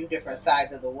a few different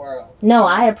sides of the world. No,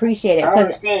 I appreciate it. I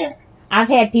understand. I've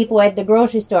had people at the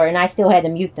grocery store, and I still had to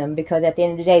mute them because at the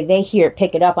end of the day, they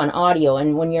pick it up on audio,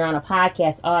 and when you're on a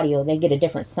podcast audio, they get a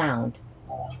different sound.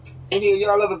 Any of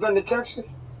y'all ever been to Texas?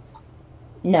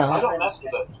 No. I don't mess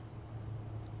with it.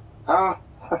 Huh?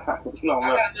 No,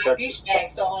 I got my beach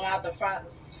bags thrown out the front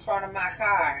of my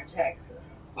car in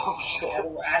Texas. Oh shit!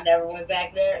 I never went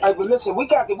back there. Hey, but listen, we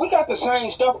got the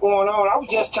same stuff going on. I was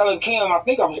just telling Kim. I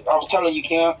think I was telling you,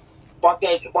 Kim, about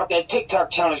that TikTok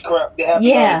challenge crap that happened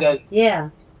the other day.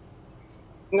 Yeah.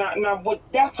 Now, but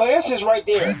that for instance right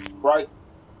there, right?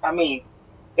 I mean,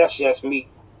 that's just me.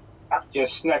 I can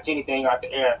just snatch anything out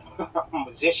the air. I'm a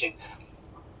musician.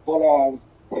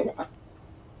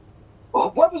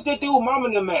 But what was that dude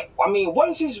mama them at? I mean, how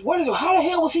the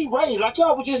hell was he raised? Like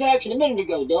y'all was just asking a minute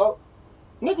ago, dog.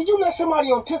 Nigga, you let somebody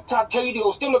on TikTok tell you to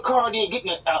go steal a car and then get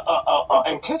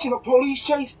an intentional police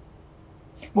chase?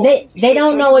 They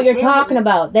don't know what you're talking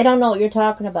about. They don't know what you're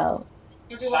talking about.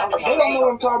 They don't know what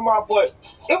I'm talking about, but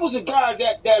it was a guy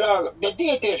that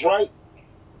did this, right?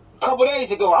 A couple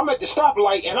days ago, I'm at the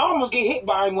stoplight and I almost get hit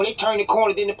by him when they turned the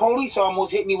corner. Then the police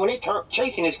almost hit me when they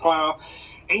chasing this clown.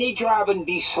 And he driving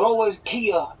the slowest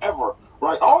Kia ever,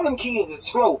 right? All them Kias are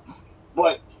slow,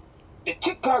 but the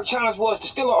TikTok challenge was to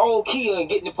steal an old Kia and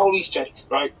get in the police chase,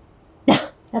 right?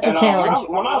 That's a challenge.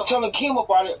 When I was telling Kim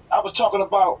about it, I was talking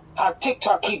about how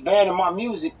TikTok keep banning my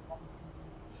music.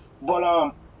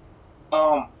 But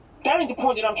that ain't the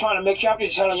point that I'm trying to make here. I'm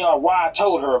just telling y'all why I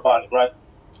told her about it, right?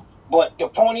 But the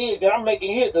point is that I'm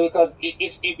making it here because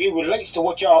it relates to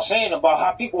what y'all saying about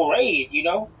how people raised, you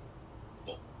know?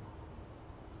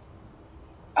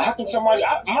 How can somebody...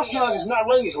 my son is not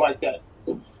raised like that.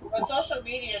 But social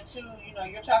media, too, you know,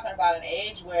 you're talking about an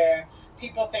age where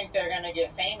people think they're going to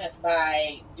get famous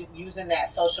by using that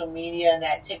social media and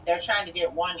that they're trying to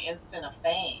get one instant of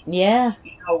fame. Yeah.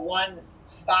 You know, one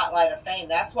spotlight of fame.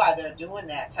 That's why they're doing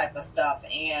that type of stuff.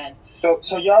 And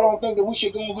so y'all don't think that we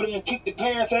should go over there and kick the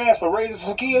parents' ass for raising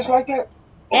some kids like that?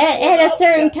 At a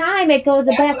certain time, it goes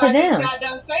back to them. That's what I just got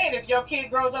done saying. If your kid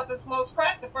grows up and smokes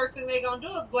crack, the first thing they're going to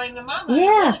do is blame the mama.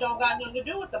 Yeah. It don't got nothing to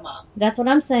do with the mom. That's what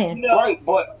I'm saying. You know, right,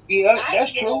 but yeah,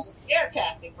 that's true. It was a scare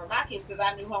tactic for my kids because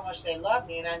I knew how much they loved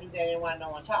me and I knew they didn't want no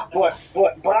one talking about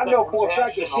it. But I know for a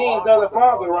fact that seeing the other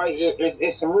father, right,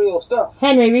 it's some real stuff.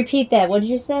 Henry, repeat that. What did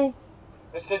you say?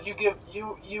 I said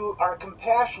you are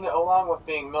compassionate along with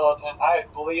being militant. I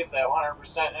believe that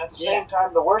 100%. And at the same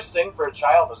time, the worst thing for a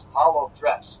child is hollow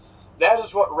threats. That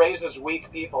is what raises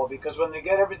weak people, because when they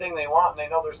get everything they want and they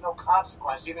know there's no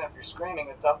consequence, even if you're screaming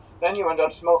at them, then you end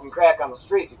up smoking crack on the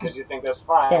street because you think that's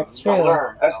fine. That's true. Don't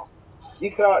learn.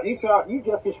 You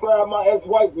just described my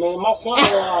ex-wife, man. My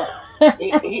son,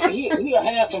 he a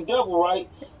handsome devil, right?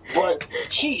 But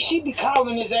she be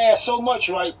calling his ass so much,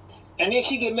 right? And then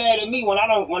she get mad at me she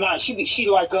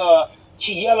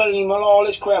yelling at him and all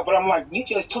this crap. But I'm like, you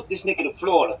just took this nigga to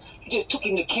Florida. You just took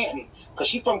him to Canton. Cause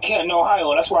she from Canton,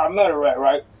 Ohio. That's where I met her at,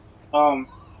 right?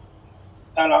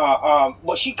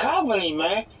 But she complimenting him,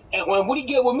 man. And when he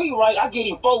get with me, right, I get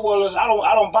him 4-wheelers. I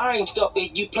don't buy him stuff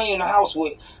that you play in the house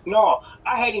with. No,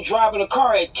 I had him driving a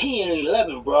car at 10 and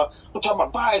 11, bro. I'm talking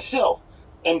about by himself.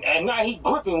 And now he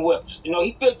gripping whips. You know,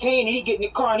 he 15 and he get in the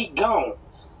car and he gone.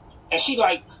 And she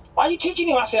like, why you teaching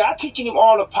him? I said, I teaching him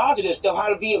all the positive stuff, how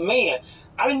to be a man.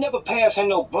 I didn't never pass her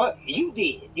no blunt. You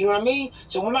did. You know what I mean?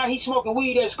 So when he's smoking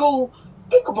weed at school,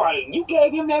 think about it. You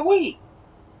gave him that weed.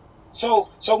 So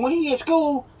when he in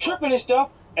school tripping and stuff,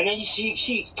 and then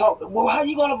she talk, well, how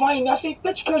you gonna blame me? I said,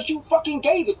 bitch, because you fucking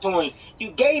gave it to him.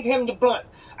 You gave him the blunt.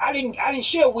 I didn't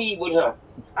share weed with him.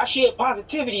 I shared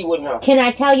positivity with him. Can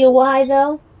I tell you why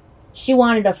though? She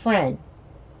wanted a friend.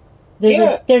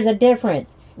 There's a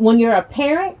difference. When you're a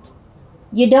parent,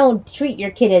 you don't treat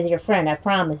your kid as your friend, I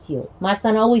promise you. My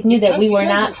son always knew that we were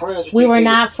not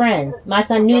friends. My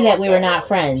son knew that we were not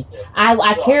friends.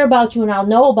 I care about you and I'll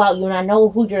know about you and I know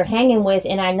who you're hanging with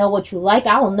and I know what you like.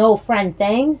 I will know friend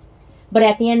things. But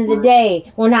at the end of the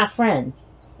day, we're not friends.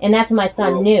 And that's what my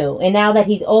son knew. And now that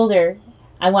he's older,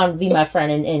 I want him to be my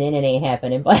friend and it ain't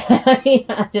happening. But I mean,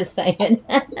 I'm just saying.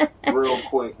 Real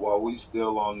quick, while we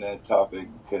still on that topic,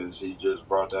 because he just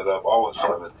brought that up, I was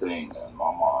 17 and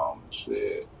my mom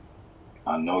said,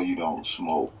 I know you don't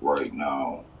smoke right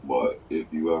now, but if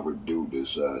you ever do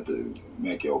decide to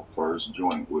make your first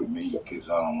joint with me, because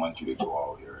I don't want you to go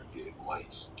out here and get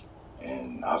laced.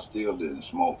 And I still didn't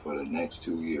smoke for the next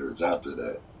 2 years after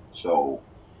that. So,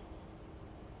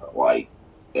 like,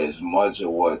 as much of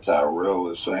what Tyrrell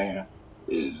is saying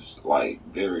is like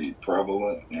very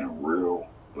prevalent and real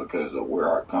because of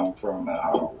where I come from and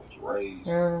how I was raised.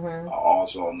 I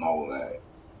also know that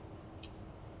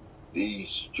these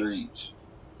streets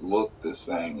look the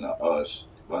same to us,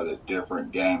 but a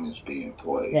different game is being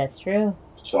played. That's true.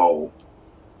 So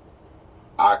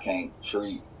I can't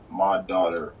treat my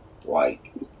daughter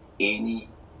like any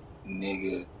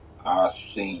nigga I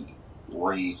seen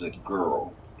raise a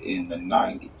girl in the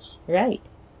 90s. Right.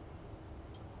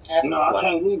 No, I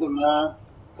can't either, man.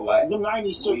 The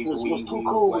 90s chicks was too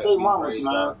cool with their mamas,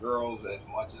 man. Our girls, as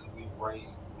much as we raise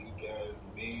weak ass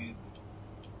men,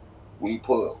 we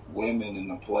put women in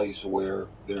a place where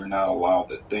they're not allowed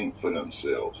to think for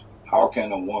themselves. How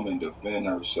can a woman defend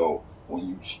herself when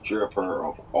you strip her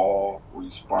of all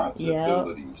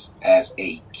responsibilities as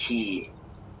a kid?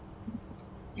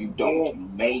 You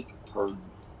don't make her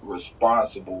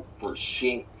responsible for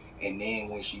shit, and then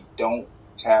when she don't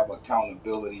have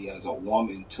accountability as a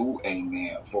woman to a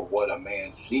man for what a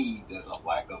man sees as a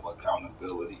lack of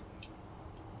accountability,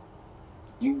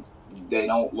 they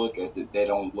don't look at the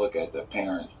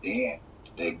parents then.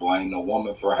 They blame the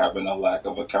woman for having a lack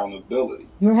of accountability.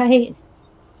 Right.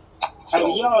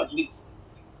 So,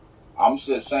 I'm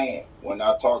just saying, when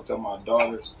I talk to my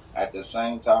daughters, at the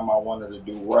same time I want her to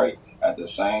do right, at the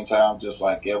same time, just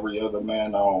like every other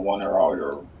man, I don't want her out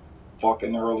here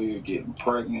fucking earlier, getting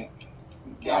pregnant,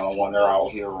 I don't want her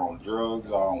out here on drugs.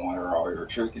 I don't want her out here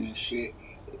tricking and shit.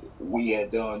 We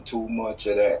had done too much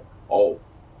of that. Oh,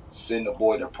 send the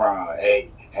boy to prom.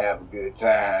 Hey, have a good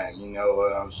time. You know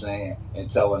what I'm saying?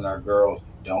 And telling our girls,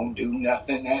 don't do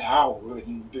nothing that I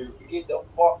wouldn't do. Get the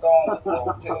fuck on,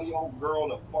 bro. Tell your girl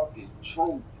the fucking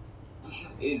truth.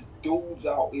 It's dudes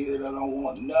out here that don't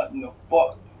want nothing to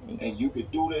fuck. And you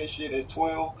could do that shit at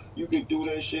 12. You could do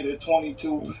that shit at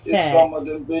 22. If some of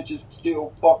them bitches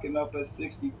still fucking up at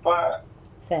 65.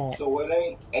 Facts. So it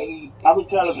ain't age. I be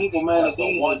telling people, man, That's that the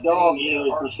these one are dog thing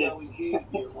years R. and shit. Kelly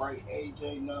did get right. Age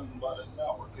ain't nothing but a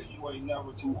number. Because you ain't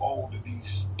never too old to be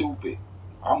stupid.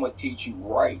 I'm going to teach you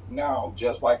right now.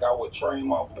 Just like I would train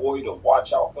my boy to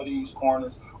watch out for these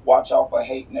corners. Watch out for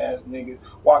hating ass niggas.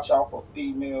 Watch out for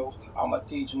females. I'm going to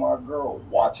teach my girl,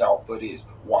 watch out for this.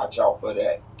 Watch out for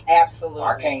that. Absolutely.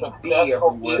 I can't be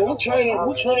everywhere. We training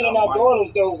our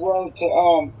daughters though, bro,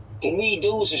 to lead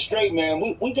dudes straight, man.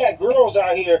 We got girls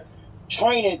out here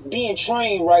being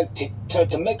trained right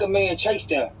to make a man chase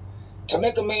them, to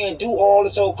make a man do all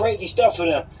this old crazy stuff for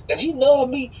them. If you love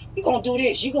me, you gonna do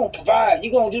this. You gonna provide.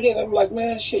 You gonna do this. I'm like,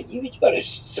 man, shit. You better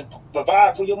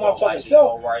provide for your motherfucking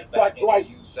self. Like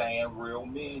you saying real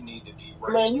men need to be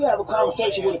raised. Man, you have a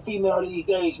conversation with a female these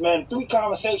days, man. 3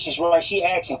 conversations, right? She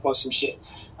asking for some shit.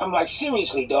 I'm like,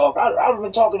 seriously, dog. I've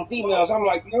been talking to females. I'm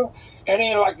like, you know, and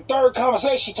then like the 3rd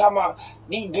conversation, she talking about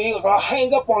these bills. I'll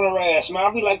hang up on her ass, man.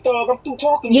 I'll be like, dog, I'm through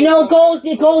talking. You know, it goes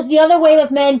the other way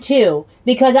with men too.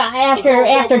 Because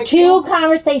after 2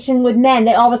 conversations with men,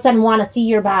 they all of a sudden want to see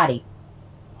your body.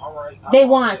 All right. They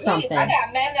want something. I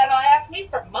got men that'll ask me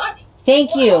for money.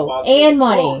 Thank you. And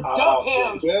money.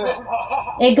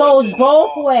 It goes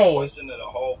both ways. Question to the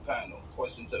whole panel.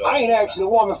 I ain't asking a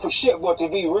woman for shit, but to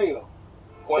be real.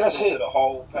 Question to the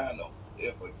whole panel.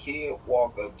 If a kid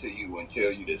walk up to you and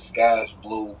tell you the sky's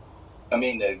blue,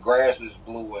 the grass is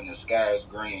blue and the sky is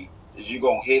green, is you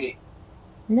gonna hit it?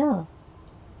 No.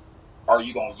 Are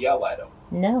you gonna yell at him?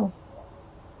 No.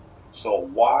 So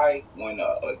why, when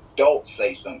an adult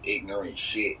say some ignorant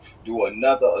shit, do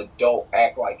another adult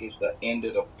act like it's the end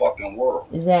of the fucking world?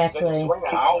 Exactly. I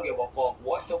don't give a fuck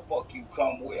what the fuck you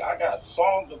come with. I got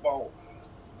songs about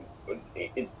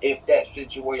if that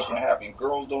situation happened.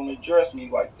 Girls don't address me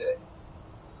like that.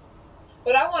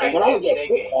 But I want to say,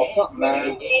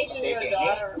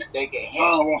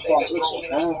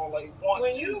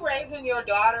 when you raising your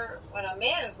daughter, when a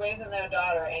man is raising their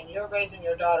daughter and you're raising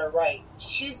your daughter right,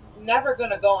 she's never going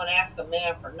to go and ask a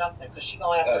man for nothing because she's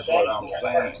going to ask her daddy. That's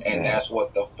what I'm saying. And that's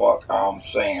what the fuck I'm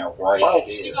saying right there.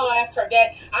 She's going to ask her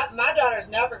dad. My daughter's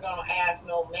never going to ask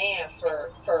no man for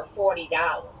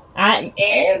 $40. And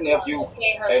if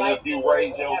you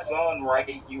raise your son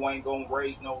right, you ain't going to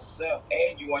raise no simp,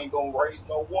 and you ain't going to raise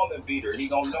no woman beater. He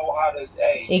gonna know how to.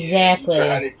 Hey, exactly. You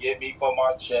trying to get me for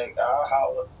my check? I'll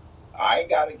holler. I ain't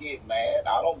gotta get mad.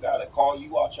 I don't gotta call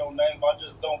you out your name. I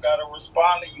just don't gotta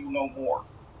respond to you no more.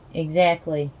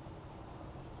 Exactly.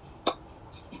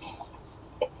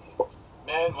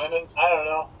 Man, women, I don't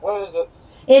know. What is it?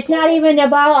 It's not even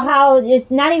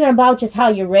about just how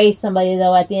you raise somebody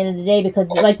though. At the end of the day, because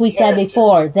like we said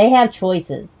before, they have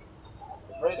choices.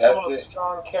 Raise someone with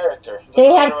strong character.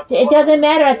 It doesn't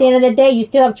matter at the end of the day. You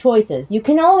still have choices. You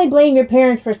can only blame your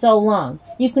parents for so long.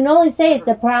 You can only say it's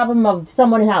the problem of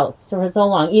someone else for so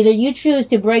long. Either you choose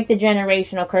to break the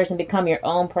generational curse and become your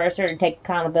own person and take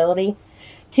accountability.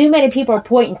 Too many people are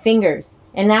pointing fingers,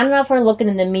 and not enough are looking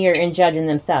in the mirror and judging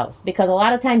themselves. Because a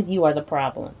lot of times you are the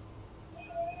problem.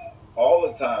 All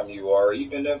the time you are,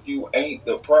 even if you ain't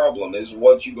the problem, is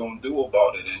what you gonna do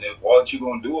about it. And if what you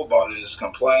gonna do about it is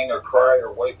complain or cry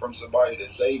or wait for somebody to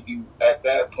save you, at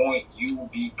that point you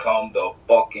become the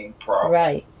fucking problem.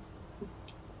 Right.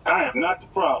 I am not the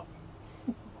problem.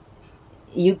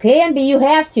 You can be, you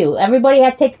have to. Everybody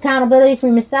has to take accountability for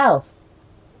yourself.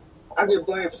 I get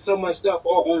blamed for so much stuff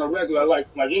on a regular, like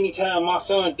anytime my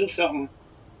son do something,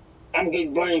 I'm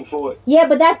getting blamed for it. Yeah,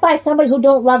 but that's by somebody who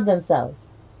don't love themselves.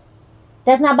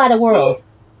 That's not by the world.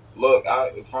 Look, I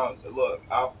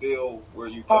feel where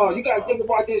you come from. Oh, you gotta think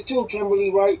about this too, Kimberly,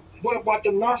 right? What about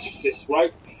them narcissists,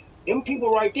 right? Them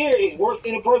people right there is worse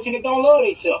than a person that don't love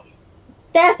themselves.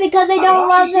 That's because they don't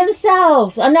love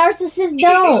themselves. A narcissist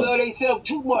don't. They love themselves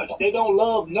too much. They don't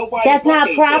love nobody. That's not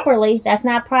properly. That's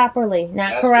not properly.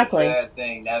 Not correctly. That's the sad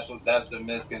thing. That's the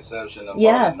misconception about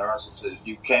a narcissist.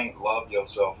 You can't love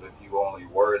yourself if you only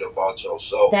worried about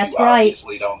yourself. That's you right.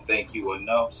 Obviously don't think you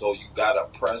enough, so you gotta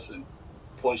press and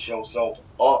push yourself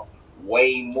up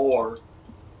way more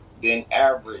than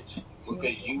average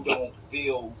because you don't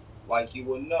feel like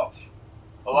you enough.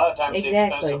 A lot of times at the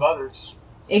expense of others.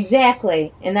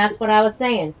 Exactly. And that's what I was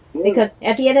saying. Because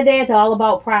at the end of the day, it's all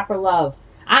about proper love.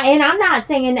 And I'm not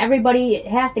saying everybody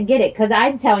has to get it, because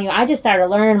I'm telling you, I just started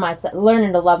learning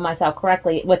to love myself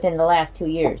correctly within the last 2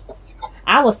 years.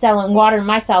 I was watering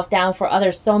myself down for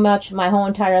others so much my whole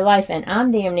entire life, and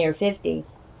I'm damn near 50.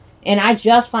 And I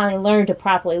just finally learned to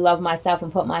properly love myself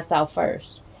and put myself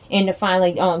first. And to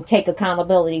finally take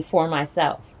accountability for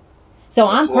myself. So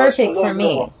I'm perfect for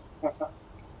me.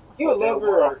 You a little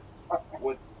girl.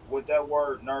 With that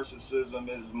word, narcissism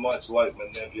is much like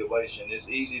manipulation. It's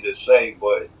easy to say,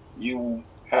 but you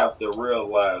have to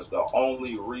realize the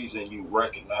only reason you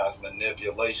recognize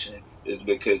manipulation is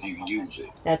because you use it.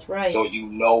 That's right. So you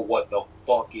know what the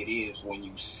fuck it is when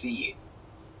you see it.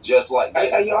 Just like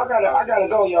that. Hey, y'all, I gotta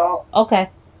go, y'all. Okay.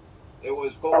 It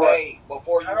was cool. All right. Hey,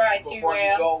 before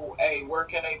you go, hey, where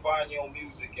can they find your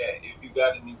music at? If you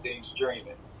got anything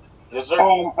streaming. Yes, sir.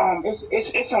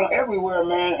 It's on everywhere,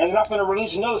 man. And I'm gonna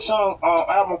release another song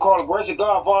album called "The Grace of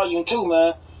God Volume 2,"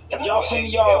 man. If y'all send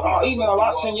y'all email,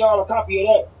 I'll send y'all a copy of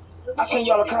that. I'll send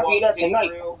y'all a copy of that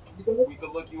tonight. We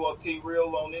can look you up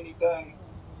Tyrrell on anything.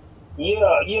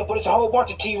 Yeah, but it's a whole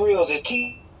bunch of Tyrrells. It's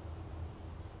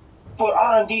put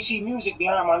RNDC music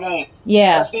behind my name.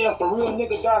 Yeah. That's there for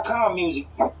realniggas.com music.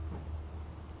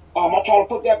 I'm trying to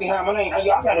put that behind my name. I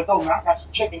gotta go, man. I got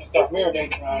some chicken and stuff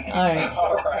marinating around here.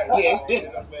 All right. Yeah.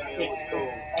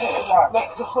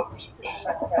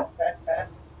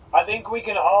 I think we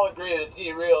can all agree that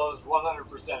Tyrrell is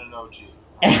 100% an OG.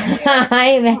 I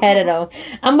am ahead of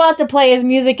him. I'm about to play his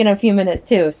music in a few minutes,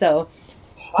 too, so.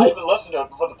 I even listened to it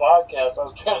before the podcast. I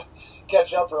was trying to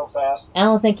catch up real fast. I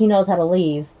don't think he knows how to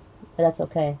leave, but that's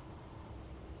okay.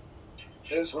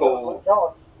 It's cool.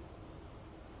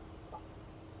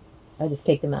 I just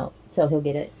kicked him out, so he'll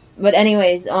get it. But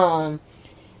anyways,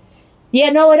 yeah,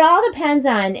 no, it all depends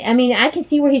on, I mean, I can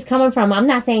see where he's coming from. I'm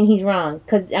not saying he's wrong,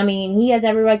 because, I mean, he has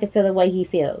every right to feel the way he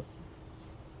feels.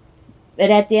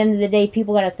 But at the end of the day,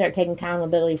 people got to start taking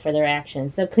accountability for their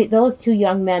actions. Those two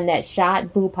young men that shot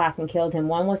Bupac and killed him,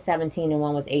 one was 17 and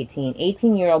one was 18.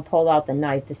 18-year-old pulled out the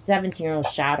knife. The 17-year-old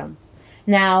shot him.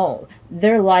 Now,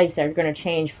 their lives are going to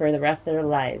change for the rest of their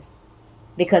lives.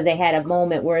 Because they had a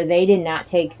moment where they did not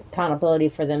take accountability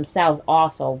for themselves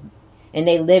also. And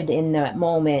they lived in that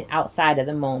moment outside of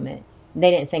the moment.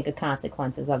 They didn't think of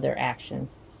consequences of their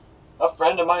actions. A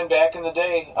friend of mine back in the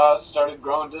day started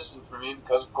growing distant from me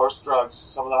because, of course, drugs.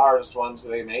 Some of the hardest ones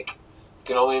they make. You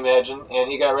can only imagine.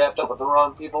 And he got wrapped up with the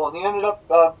wrong people. And he ended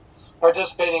up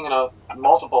participating in a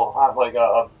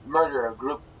murder, a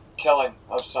group killing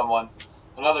of someone.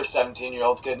 Another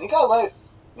 17-year-old kid. And he got life.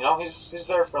 You know, he's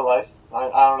there for life. I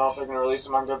don't know if they're going to release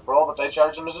him on good parole, but they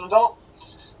charge him as an adult.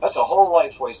 That's a whole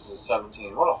life wasted at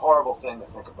 17. What a horrible thing to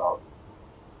think about.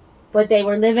 But they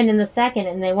were living in the second,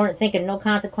 and they weren't thinking no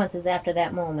consequences after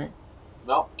that moment.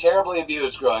 No, terribly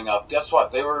abused growing up. Guess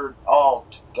what? They were all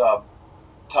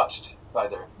touched by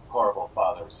their horrible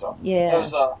fathers. So yeah. It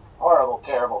was a horrible,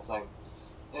 terrible thing.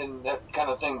 And that kind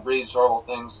of thing breeds horrible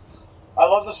things. I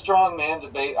love the strong man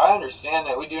debate. I understand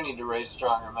that we do need to raise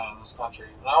stronger men in this country.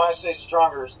 Now, when I say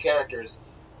stronger as characters,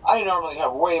 I normally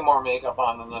have way more makeup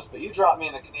on than this, but you drop me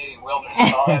in the Canadian wilderness,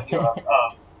 I'll have you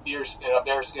a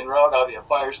bearskin rug, I'll be a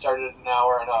fire started in an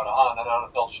hour, and out of hunt, and out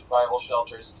of build survival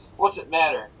shelters. What's it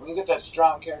matter? When you get that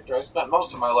strong character, I spent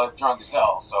most of my life drunk as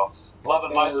hell, so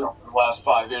loving myself for the last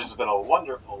 5 years has been a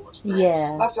wonderful experience.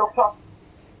 Yeah. I feel tough.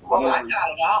 Well, I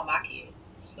got it all my kids,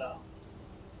 so.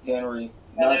 Henry.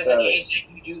 And there's an age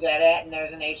that you do that at, and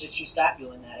there's an age that you stop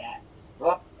doing that at.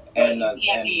 Well,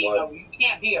 you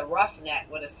can't be a roughneck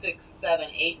with a 6, 7,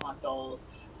 8 month old,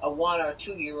 a 1 or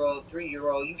 2 year old, 3 year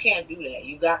old. You can't do that.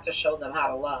 You got to show them how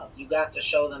to love. You got to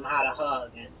show them how to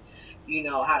hug, and you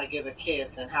know how to give a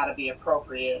kiss and how to be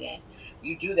appropriate. And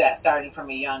you do that starting from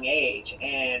a young age.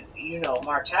 And you know,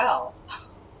 Martell.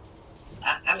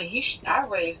 I mean, I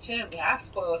raised him. I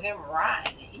spoiled him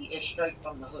right. He is straight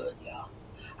from the hood, y'all.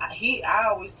 I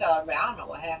always tell everybody, I don't know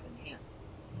what happened to him.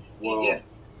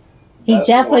 He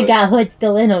definitely got hood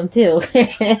still in him, too.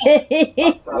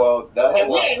 Well, that's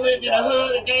we ain't lived in a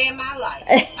hood a day in my life.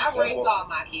 I raised all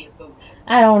my kids boots.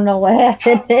 I don't know what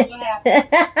happened.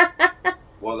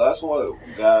 Well, that's what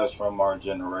guys from our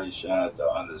generation have to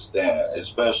understand,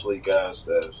 especially guys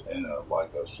that's in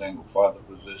a single father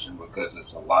position, because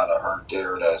it's a lot of hurt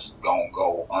there that's gonna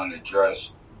go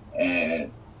unaddressed.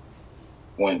 And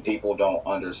when people don't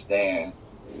understand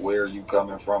where you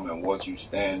coming from and what you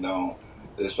stand on,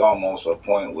 it's almost a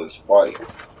pointless fight.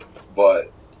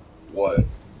 But what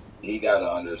he got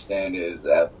to understand is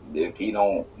that if he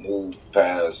don't move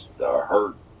past the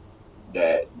hurt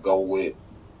that go with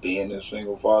being a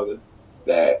single father,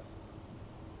 that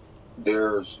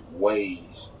there's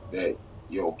ways that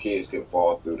your kids can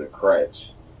fall through the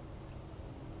cracks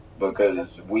because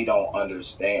we don't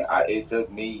understand. It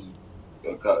took me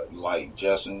like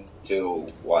just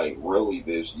until like really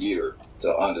this year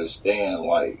to understand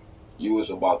like you was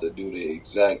about to do the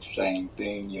exact same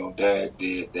thing your dad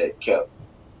did that kept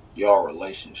your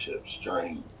relationship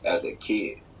strained as a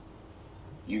kid.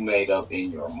 You made up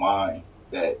in your mind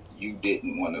that you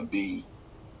didn't want to be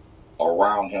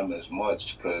around him as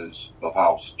much because of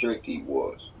how strict he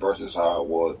was versus how I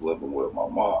was living with my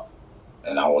mom.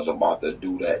 And I was about to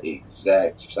do that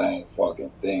exact same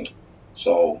fucking thing.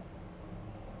 So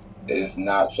it's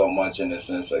not so much in the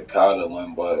sense of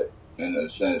coddling, but in the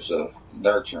sense of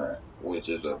nurturing, which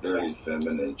is a very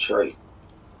feminine trait.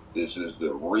 This is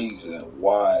the reason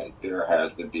why there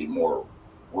has to be more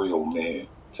real men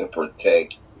to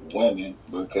protect women,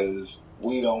 because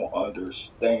we don't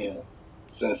understand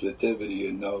sensitivity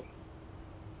enough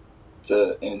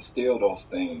to instill those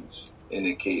things in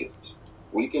the kids.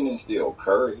 We can instill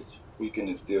courage, we can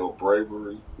instill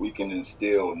bravery, we can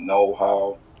instill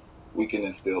know-how, we can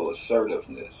instill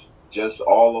assertiveness. Just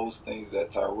all those things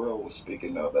that Tyrrell was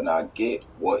speaking of, and I get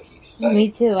what he's saying.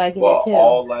 Me too, I get but it too.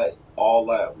 All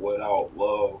that without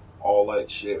love, all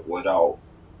that shit without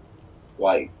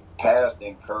like past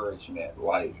encouragement,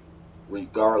 like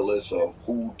regardless of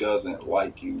who doesn't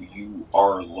like you, you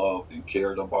are loved and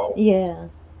cared about. Yeah.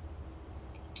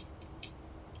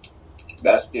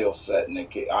 That's still setting the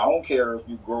kid. I don't care if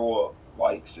you grow up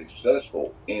like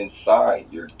successful, inside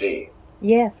you're dead.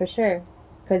 Yeah, for sure.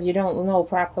 Because you don't know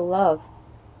proper love.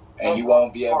 And you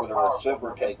won't be able to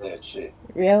reciprocate that shit.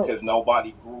 Real. Because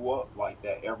nobody grew up like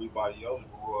that. Everybody else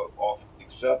grew up off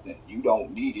acceptance. You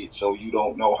don't need it, so you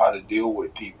don't know how to deal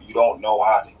with people. You don't know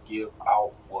how to give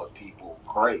out what people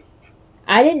crave.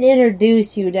 I didn't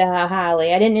introduce you to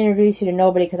Holly. I didn't introduce you to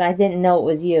nobody because I didn't know it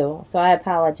was you. So I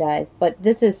apologize. But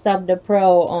this is Sub to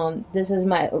Pro. This is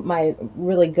my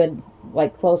really good,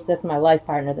 like, close. This is my life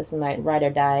partner. This is my ride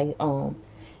or die.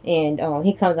 And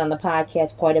he comes on the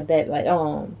podcast quite a bit. But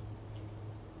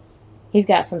he's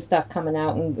got some stuff coming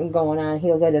out and going on.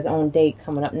 He'll get his own date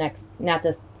coming up next. Not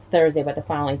this Thursday, but the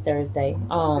following Thursday.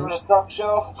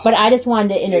 But I just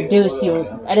wanted to introduce you.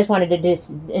 I just wanted to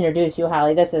introduce you,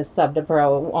 Holly. This is Sub to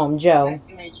Pro, Joe. Nice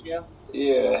to meet you.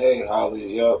 Yeah, hey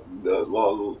Holly. Yep.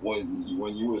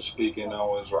 When you were speaking,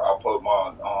 I put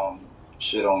my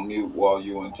shit on mute while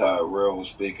you and Tyrell was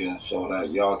speaking so that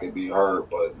y'all could be heard.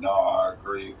 But no, I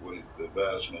agree with the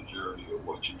vast majority of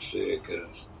what you said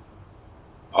because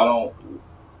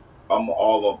I'm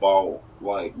all about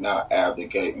like not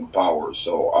abdicating power,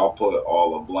 so I'll put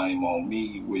all the blame on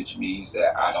me, which means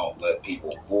that I don't let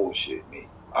people bullshit me.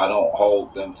 I don't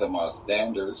hold them to my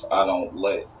standards. I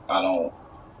don't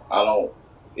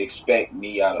expect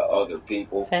me out of other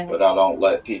people. Facts. But I don't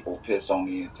let people piss on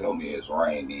me and tell me it's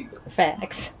rain either.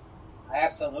 Facts.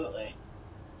 Absolutely.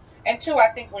 And two, I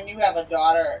think when you have a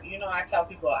daughter, I tell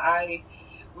people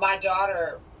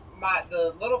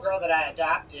the little girl that I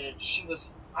adopted,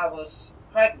 I was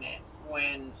pregnant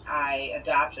when I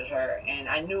adopted her, and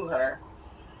I knew her,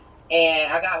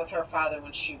 and I got with her father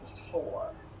when she was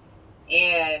 4,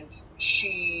 and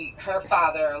her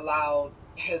father allowed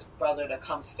his brother to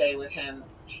come stay with him.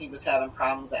 He was having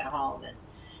problems at home, and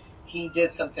he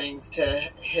did some things to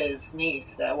his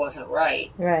niece that wasn't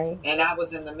right. Right. And I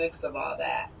was in the mix of all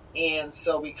that, and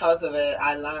so because of it,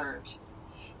 I learned.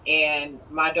 And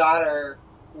my daughter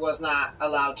was not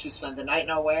allowed to spend the night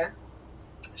nowhere.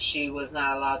 She was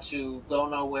not allowed to go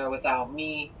nowhere without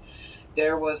me.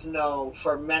 There was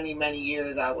for many, many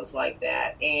years I was like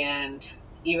that. And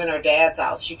even her dad's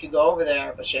house, she could go over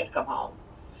there, but she had to come home.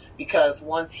 Because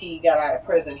once he got out of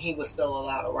prison, he was still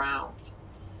allowed around.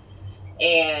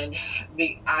 And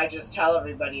I just tell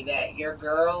everybody that your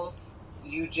girls,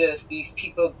 these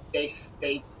people,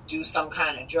 they do some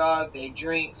kind of drug, they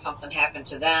drink, something happened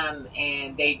to them,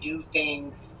 and they do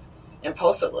things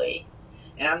impulsively.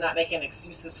 And I'm not making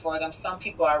excuses for them. Some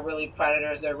people are really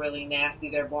predators. They're really nasty.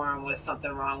 They're born with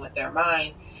something wrong with their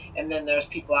mind. And then there's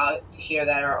people out here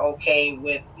that are okay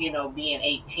with, being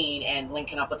 18 and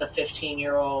linking up with a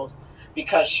 15-year-old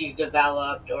because she's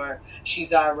developed or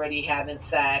she's already having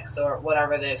sex or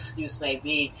whatever the excuse may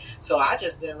be. So I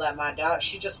just didn't let my daughter,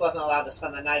 she just wasn't allowed to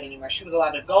spend the night anywhere. She was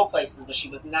allowed to go places, but she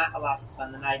was not allowed to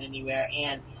spend the night anywhere.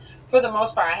 And for the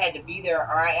most part, I had to be there,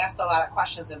 or I asked a lot of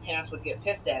questions, and parents would get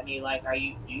pissed at me, like,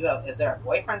 is there a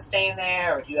boyfriend staying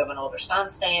there, or do you have an older son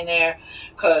staying there?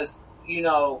 Because,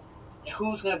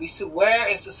 who's going to be, where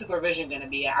is the supervision going to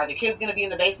be at? Are the kids going to be in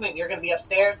the basement and you're going to be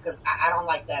upstairs? Because I don't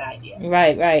like that idea.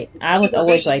 Right. I was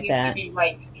always like that.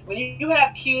 When you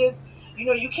have kids, You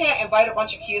know, you can't invite a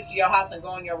bunch of kids to your house and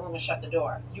go in your room and shut the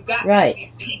door. You got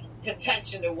Right. to be paying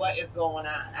attention to what is going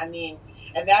on. I mean,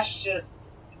 and that's just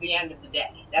the end of the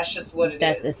day. That's just what it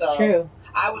is. It's So true.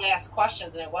 I would ask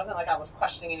questions, and it wasn't like I was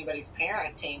questioning anybody's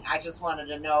parenting. I just wanted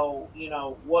to know, you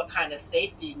know, what kind of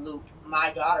safety loop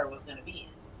my daughter was going to be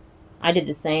in. I did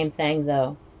the same thing,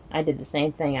 though. I did the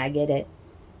same thing. I get it.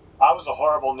 I was a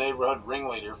horrible neighborhood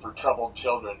ringleader for troubled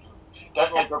children.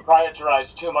 Definitely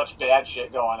proprietarized too much bad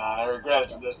shit going on. I regret it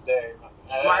to this day.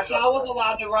 Martel was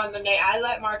allowed to run the I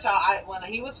let Martel. When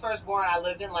he was first born, I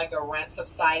lived in like a rent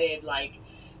subsided like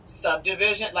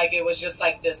subdivision. Like it was just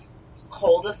like this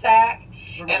cul-de-sac.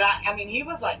 Mm-hmm. And I mean, he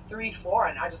was like 3, 4,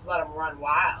 and I just let him run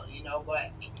wild, you know.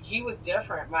 But he was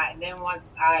different. And then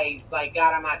once I like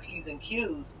got on my P's and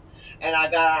Q's, and I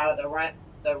got out of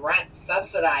the rent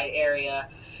subsidized area,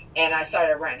 and I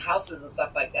started renting houses and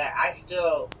stuff like that, I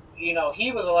still, you know,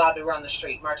 he was allowed to run the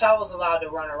street. Martel was allowed to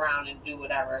run around and do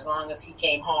whatever as long as he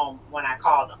came home when I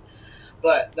called him.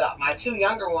 But my 2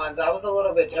 younger ones, I was a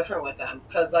little bit different with them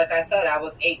because, like I said, I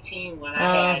was 18 when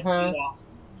I had, you know,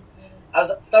 I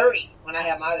was 30 when I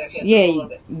had my other kids. Yeah, so a little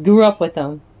bit. You grew up with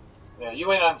them. Yeah,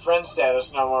 you ain't on friend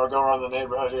status no more. Go around the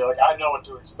neighborhood. You're like, I know what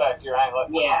to expect here. I ain't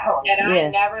letting I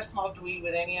never smoked weed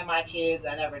with any of my kids.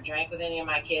 I never drank with any of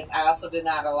my kids. I also did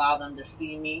not allow them to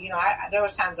see me. You know, there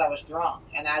was times I was drunk,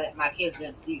 and my kids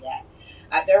didn't see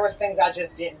that. There was things I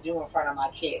just didn't do in front of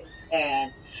my kids,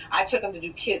 and I took them to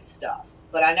do kids stuff.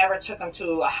 But I never took them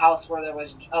to a house where there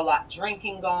was a lot of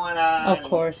drinking going on. Of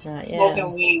course not.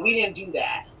 Smoking weed. We didn't do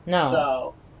that. No.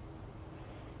 So.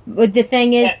 But the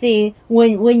thing is, see,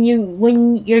 when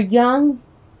you're young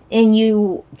and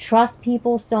you trust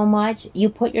people so much, you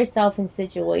put yourself in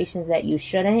situations that you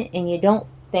shouldn't, and you don't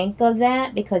think of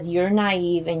that because you're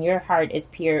naive and your heart is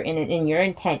pure and your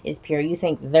intent is pure. You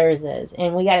think theirs is.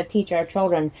 And we got to teach our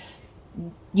children,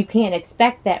 you can't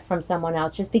expect that from someone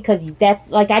else just because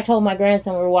that's, like I told my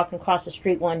grandson, we were walking across the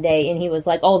street one day and he was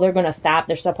like, oh, they're going to stop.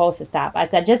 They're supposed to stop. I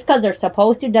said, just because they're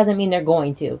supposed to doesn't mean they're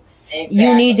going to. Exactly.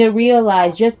 You need to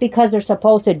realize just because they're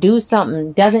supposed to do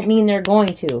something doesn't mean they're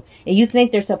going to. And you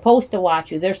think they're supposed to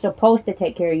watch you, they're supposed to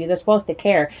take care of you, they're supposed to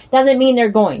care, doesn't mean they're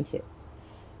going to.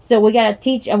 So we got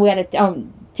to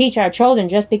teach our children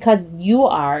just because you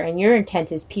are and your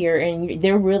intent is pure and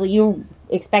you're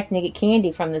expecting to get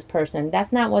candy from this person.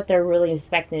 That's not what they're really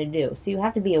expecting to do. So you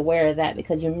have to be aware of that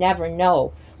because you never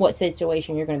know what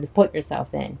situation you're going to put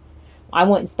yourself in. I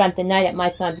went and spent the night at my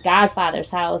son's godfather's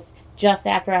house. Just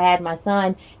after I had my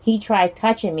son, he tries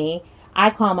touching me. I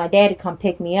call my dad to come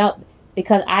pick me up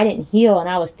because I didn't heal and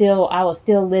I was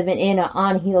still living in an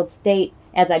unhealed state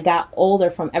as I got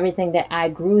older from everything that I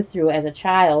grew through as a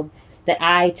child that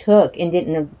I took and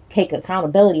didn't take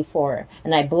accountability for,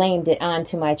 and I blamed it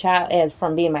onto my child as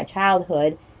from being my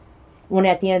childhood. When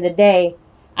at the end of the day,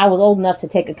 I was old enough to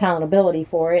take accountability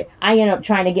for it. I ended up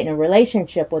trying to get in a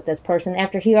relationship with this person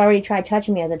after he already tried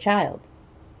touching me as a child.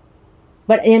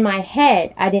 But in my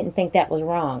head, I didn't think that was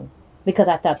wrong because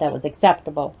I thought that was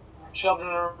acceptable. Children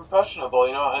are impressionable,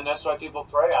 you know, and that's why people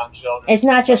prey on children. It's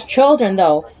not just children,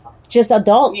 though. Just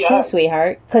adults, too,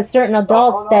 sweetheart. Because certain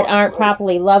adults that aren't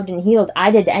properly loved and healed,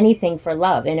 I did anything for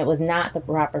love, and it was not the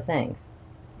proper things.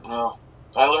 No.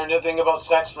 I learned a thing about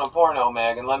sex from a porno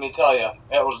mag, and let me tell you,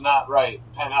 it was not right.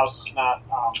 Penthouse is not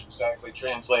exactly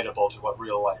translatable to what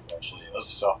real life actually is,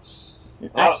 so...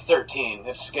 When I was 13,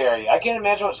 it's scary. I can't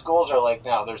imagine what schools are like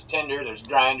now. There's Tinder, there's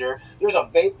Grindr, there's a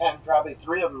vape pen, probably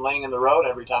 3 of them laying in the road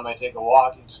every time I take a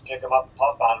walk. You just pick them up and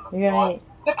puff on them. Right.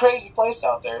 It's a crazy place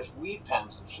out there. There's weed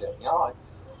pens and shit, you know? Like,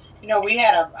 you know,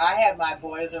 I had my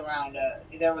boys around,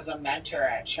 there was a mentor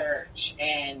at church,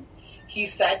 and he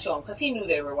said to them, because he knew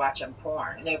they were watching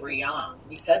porn, and they were young,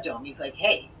 he said to them, he's like,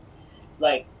 hey,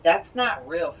 like, that's not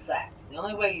real sex. The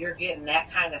only way you're getting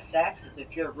that kind of sex is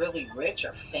if you're really rich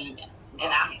or famous.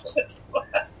 And I just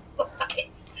was like,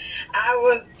 I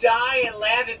was dying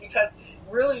laughing because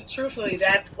really, truthfully,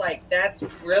 that's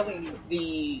really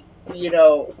the, you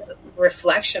know,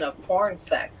 reflection of porn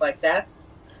sex. Like,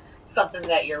 that's something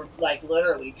that you're, like,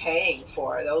 literally paying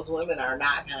for. Those women are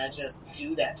not going to just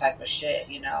do that type of shit,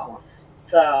 you know.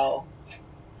 So...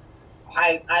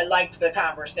 I liked the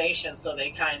conversation, so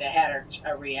they kind of had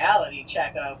a reality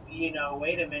check of, you know,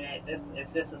 wait a minute,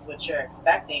 if this is what you're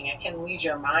expecting, it can lead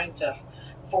your mind to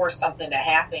force something to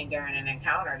happen during an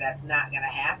encounter that's not going to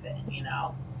happen, you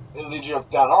know. It leads you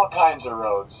down all kinds of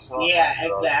roads. Yeah,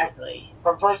 exactly.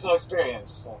 From personal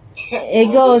experience.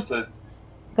 It goes... Go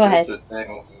ahead. This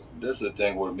is the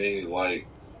thing with me, like,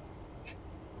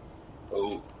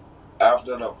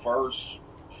 after the first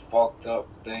fucked up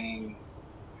thing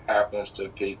happens to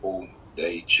people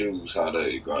they choose how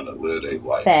they're gonna live their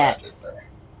life. Facts.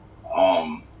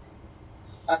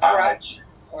 A crutch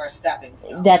or a stepping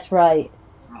stone. That's right.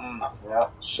 Yeah.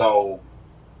 So,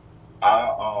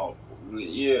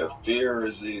 fear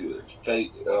is either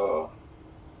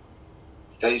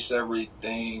face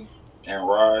everything and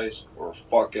rise, or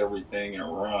fuck everything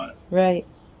and run. Right.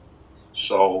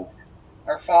 So,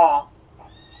 or fall.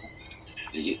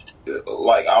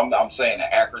 Like I'm saying, the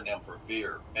acronym for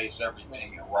fear: face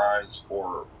everything and rise,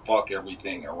 or fuck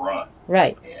everything and run.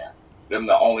 Right. Yeah. Them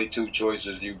the only two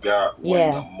choices you got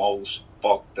when the most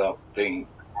fucked up thing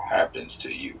happens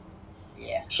to you.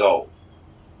 Yeah. So,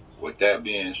 with that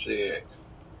being said,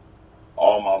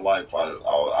 all my life,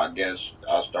 I guess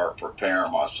I start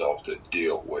preparing myself to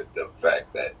deal with the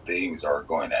fact that things are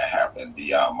going to happen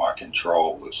beyond my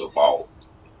control. It's about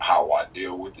how I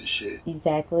deal with the shit.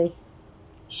 Exactly.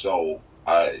 So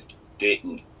I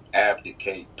didn't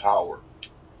abdicate power.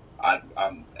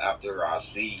 After I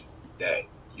see that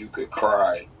you could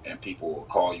cry and people will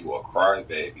call you a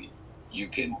crybaby, you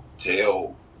can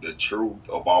tell the truth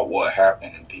about what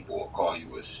happened and people will call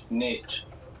you a snitch.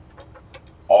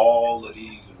 All of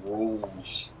these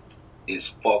rules is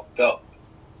fucked up.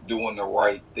 Doing the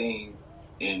right thing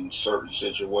in certain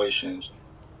situations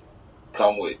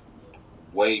come with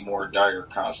way more dire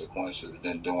consequences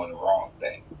than doing the wrong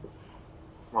thing.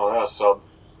 Oh yeah, so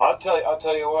I'll tell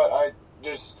you what,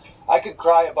 I could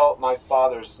cry about my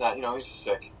father's not, he's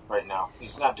sick right now.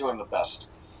 He's not doing the best.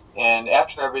 And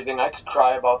after everything, I could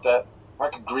cry about that, or I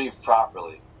could grieve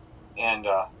properly. And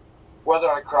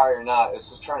whether I cry or not, it's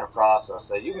just trying to process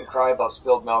that. You can cry about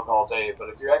spilled milk all day, but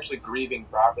if you're actually grieving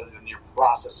properly, then you're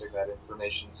processing that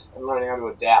information and learning how to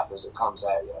adapt as it comes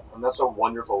at you. And that's a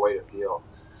wonderful way to feel.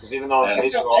 Because even though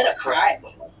it's okay to cry.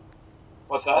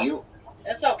 What's that?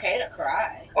 It's okay to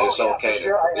cry. It's okay to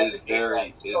cry. It's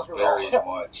very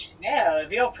much. Yeah,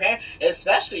 if your parent,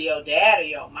 especially your dad or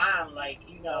your mom,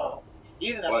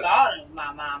 even the thought of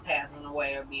my mom passing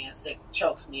away or being sick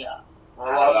chokes me up. But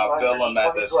I feel them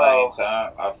at the same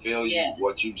time. I feel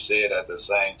what you said at the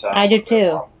same time. I do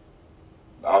too.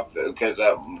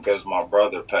 Because my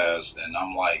brother passed, and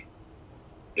I'm like,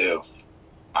 if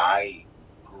I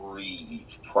grieve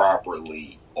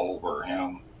properly over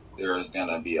him, there's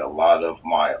gonna be a lot of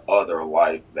my other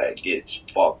life that gets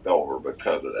fucked over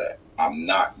because of that. I'm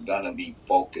not gonna be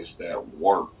focused at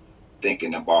work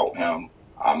thinking about him.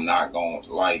 I'm not gonna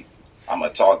I'm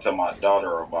gonna talk to my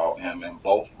daughter about him, and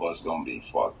both of us gonna be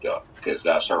fucked up because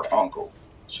that's her uncle.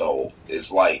 So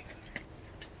it's like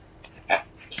at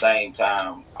the same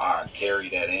time I carry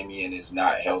that in me, and it's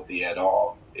not healthy at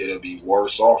all. It'll be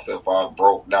worse off if I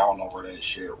broke down over that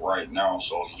shit right now.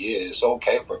 So yeah, it's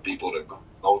okay for people to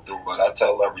go through, but I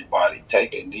tell everybody,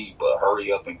 take a knee, but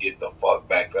hurry up and get the fuck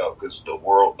back up, because the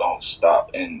world don't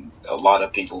stop, and a lot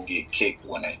of people get kicked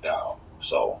when they down.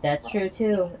 So that's true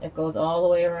too. It goes all the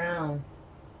way around.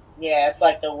 Yeah, it's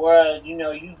like the world,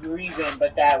 you grieving,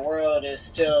 but that world is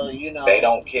still, they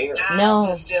don't care. No,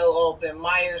 is still open.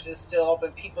 Myers is still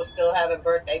open. People still having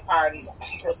birthday parties.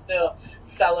 People still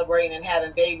celebrating and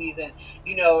having babies, and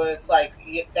it's like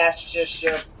that's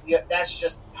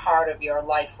just part of your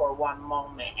life for one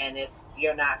moment, and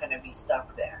you're not going to be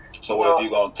stuck there. So if you're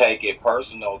gonna take it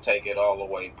personal, take it all the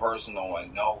way personal,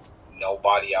 and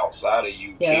nobody outside of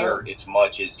you care as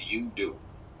much as you do.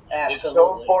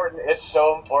 Absolutely. It's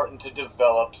so important to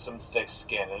develop some thick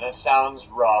skin, and it sounds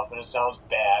rough and it sounds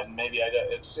bad, and maybe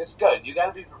it's good. You got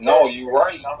to be prepared. No, you're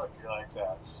right. You're like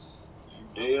that.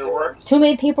 You did right. Too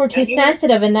many people are too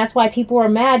sensitive, and that's why people are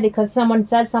mad, because someone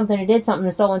said something or did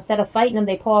something. So instead of fighting them,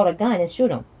 they pull out a gun and shoot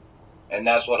them. And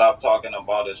that's what I'm talking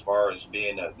about as far as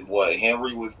being what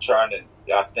Henry was trying to.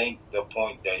 I think the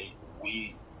point that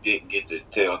we didn't get to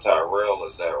tell Tyrrell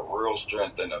is that real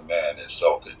strength in a man is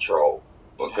self-control.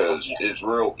 Because it's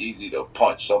real easy to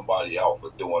punch somebody out for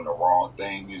doing the wrong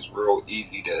thing. It's real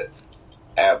easy to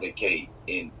advocate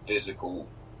in physical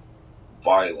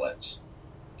violence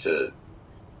to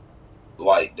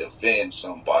defend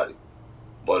somebody.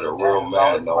 But a real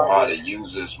man know how to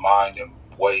use his mind in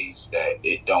ways that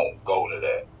it don't go to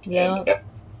that. Yeah. And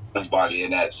everybody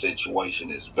in that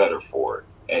situation is better for it.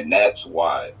 And that's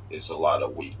why it's a lot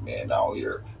of weak men out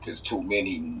here. Because too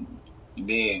many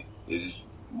men is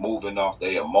moving off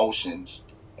their emotions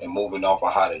and moving off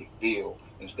of how they feel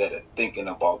instead of thinking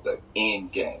about the end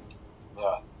game.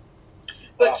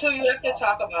 But too, you have to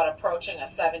talk about approaching a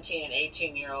 17 and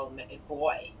 18-year-old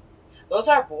boy. Those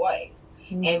are boys,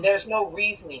 and there's no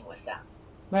reasoning with them.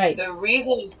 Right. The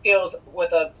reasoning skills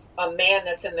with a man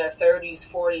that's in their 30s,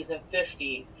 40s, and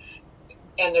 50s,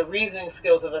 and the reasoning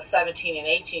skills of a 17 and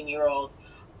 18-year-old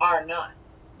are none.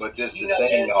 But this You the know,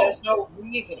 thing, though. there's no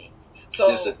reasoning. So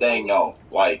This the thing, though.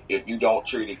 Like, if you don't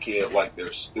treat a kid like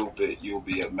they're stupid, you'll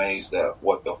be amazed at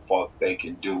what the fuck they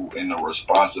can do and the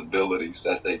responsibilities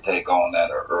that they take on at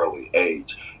an early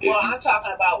age. I'm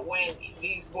talking about when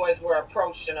these boys were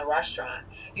approached in a restaurant.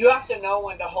 You have to know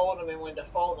when to hold them and when to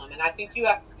fold them. And I think you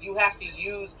have to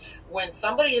use when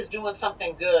somebody is doing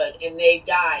something good and they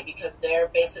die because they're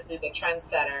basically the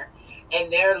trendsetter and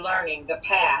they're learning the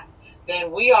path.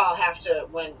 Then we all have to,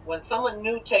 when someone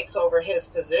new takes over his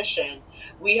position,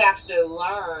 we have to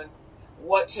learn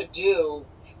what to do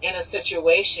in a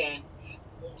situation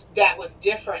that was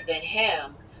different than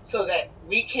him so that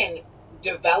we can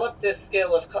develop this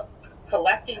skill of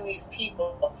collecting these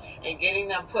people and getting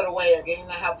them put away or getting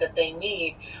the help that they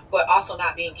need, but also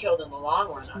not being killed in the long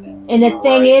run of it. And the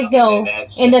thing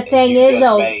is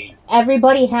though,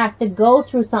 everybody has to go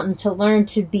through something to learn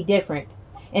to be different.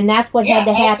 And that's what had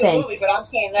to happen. Absolutely, but I'm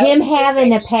saying him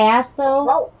having to pass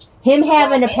though, him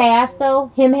having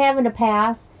to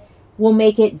pass will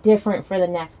make it different for the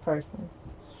next person.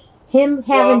 Him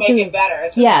having to make it better.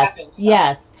 It's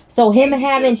yes. So him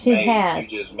having to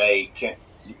pass. You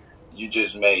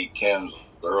just made Kim's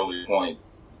early point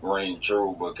ring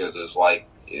true because it's like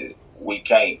we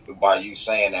can't, by you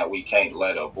saying that, we can't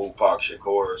let a Tupac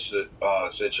Shakur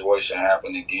situation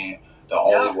happen again. The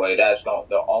only way that's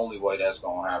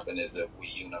gonna happen is if we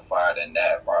unified in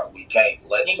that part. We can't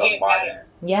let somebody.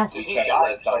 Yes. We can't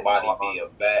let somebody be a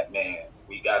Batman.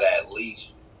 We gotta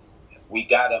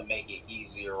make it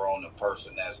easier on the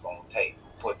person that's gonna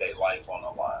put their life on the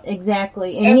line.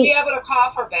 Exactly. And be able to call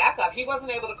for backup. He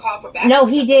wasn't able to call for backup. No,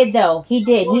 he did though. He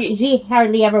did. He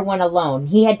hardly ever went alone.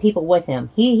 He had people with him.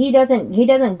 He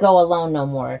doesn't go alone no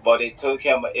more. But it took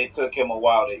him a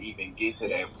while to even get to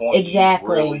that point.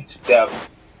 Exactly. He really stepped,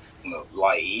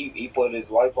 like he put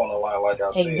his life on the line, like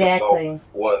I said. Exactly.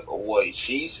 So what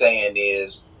she's saying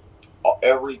is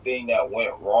everything that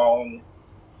went wrong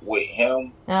with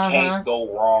him can't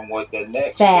go wrong with the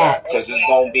next guy because it's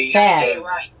gonna be. We gotta get it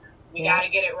right. We gotta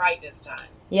get it right this time.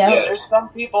 Yeah. There's some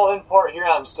people in Port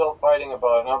Huron still fighting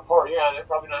about it. Now, Port Huron, they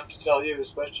probably don't have to tell you,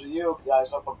 especially you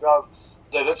guys up above,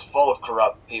 that it's full of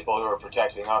corrupt people who are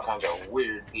protecting all kinds of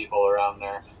weird people around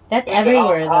there. That's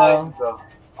everywhere, though.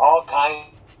 All kinds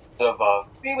of.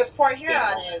 See, with Port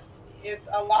Huron it's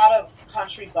a lot of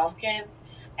country bumpkin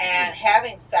and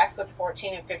having sex with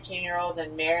 14 and 15-year-olds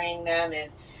and marrying them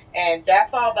and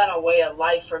that's all been a way of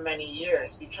life for many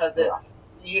years because it's,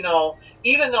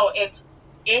 even though it's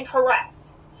incorrect,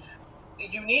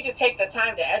 you need to take the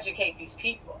time to educate these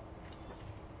people.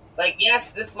 Like,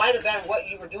 yes, this might have been what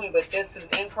you were doing, but this is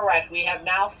incorrect. We have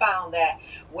now found that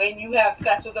when you have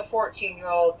sex with a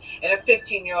 14-year-old and a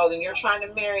 15-year-old and you're trying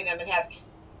to marry them and have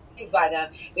kids by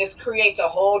them, this creates a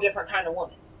whole different kind of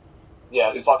woman.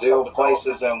 Yeah, it's still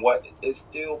places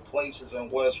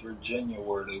in West Virginia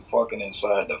where they fucking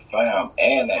inside the fam,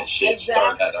 and that shit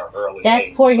started at an early age. That's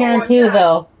Port Huron too,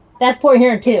 though. That's Port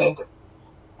Huron too.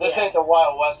 This ain't the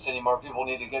Wild West anymore. People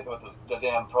need to get with the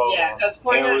damn program. Yeah, because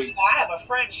Port Huron, I have a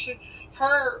friend.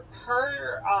 Her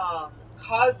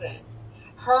cousin,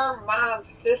 her mom's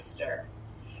sister,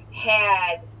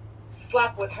 had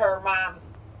slept with her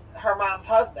mom's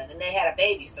husband, and they had a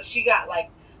baby. So she got like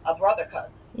a brother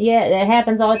cousin. Yeah, that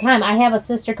happens all the time. I have a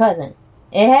sister cousin.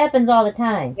 It happens all the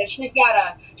time. And she's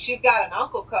got an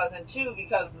uncle cousin too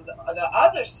because the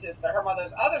other sister, her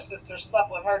mother's other sister, slept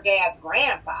with her dad's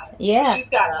grandfather. Yeah. So she's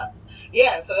got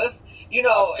so it's and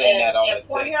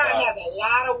Port Huron has a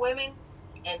lot of women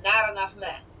and not enough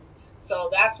men. So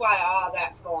that's why all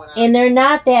that's going on. And they're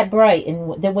not that bright,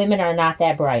 and the women are not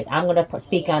that bright. I'm going to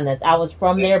speak on this. I was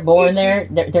from there, born there.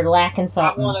 They're lacking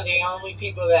something. I'm one of the only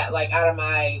people that, like, out of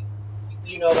my,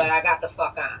 that I got the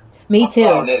fuck on. Me too.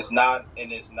 And it's not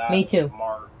Me too.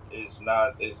 Smart. It's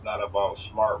not about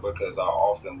smart because I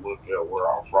often look at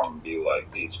where I'm from and be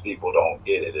like, these people don't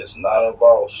get it. It's not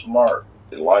about smart.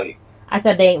 Like, I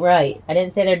said they ain't right. I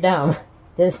didn't say they're dumb.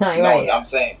 They're just not right. I'm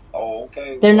saying,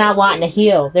 okay. They're not wanting to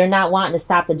heal. They're not wanting to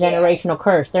stop the generational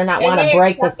curse. They're not wanting to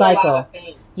break the cycle.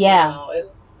 Yeah. I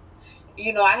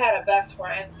had a best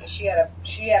friend. And she had a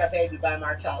baby by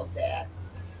Martell's dad,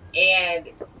 and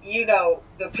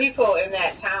the people in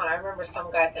that town. I remember some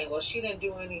guy saying, "Well, she didn't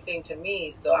do anything to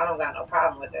me, so I don't got no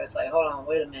problem with her." It's like, hold on,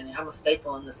 wait a minute. I'm a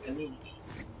staple in this community.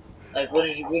 Like, what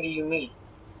do you mean?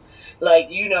 Like,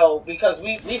 because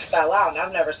we fell out and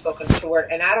I've never spoken to her.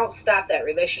 And I don't stop that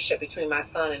relationship between my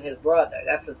son and his brother.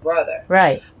 That's his brother.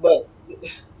 Right. But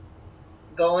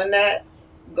go and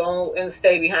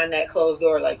stay behind that closed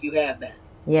door like you have been.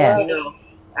 Yeah.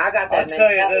 I got that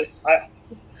mentality. I'll tell you this.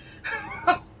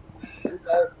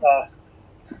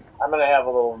 I'm going to have a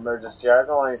little emergency here. I've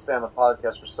only stayed on the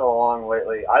podcast for so long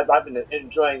lately. I've been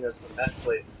enjoying this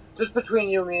immensely. Just between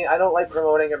you and me, I don't like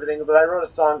promoting everything, but I wrote a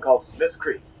song called Smith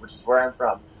Creek, which is where I'm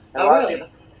from. And a lot of people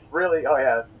really, oh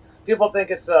yeah, people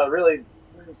think it's a really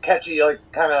catchy, like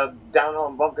kind of down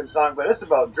home bumpkin song, but it's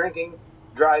about drinking,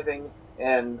 driving,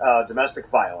 and domestic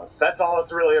violence. That's all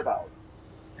it's really about.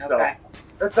 Okay.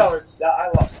 So it's always, I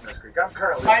love Smith Creek. I'm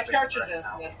currently my church is in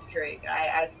Smith Creek.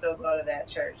 I still go to that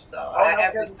church, so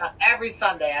every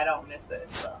Sunday I don't miss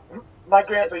it. So. My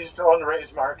grandpa used to own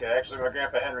Ray's Market. Actually, my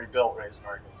grandpa Henry built Ray's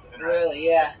Market. Really?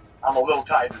 Yeah. I'm a little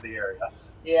tied to the area.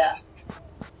 Yeah.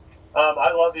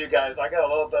 I love you guys. I got a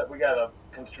little bit. We got a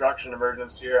construction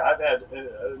emergency here. I've had an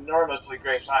enormously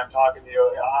great time talking to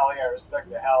you, Holly. I respect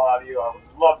the hell out of you. I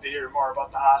would love to hear more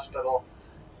about the hospital.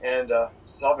 And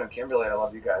Sub and Kimberly, I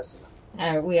love you guys.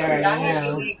 We are. I have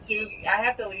to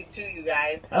leave too. You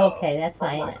guys. So. Okay, that's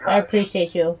fine. I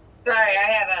appreciate you. Sorry,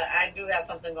 I do have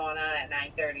something going on at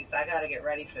 9:30, so I got to get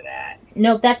ready for that.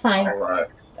 Nope, that's fine. All right.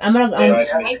 I'm gonna.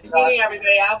 Nice meeting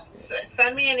everybody.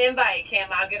 Send me an invite, Kim.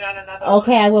 I'll get on another.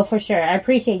 Okay, I will for sure. I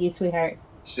appreciate you, sweetheart.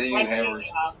 See you,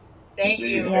 Henry. Thank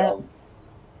you. Yep.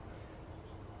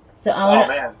 So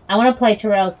I want to play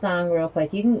Tyrrell's song real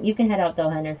quick. You can head out though,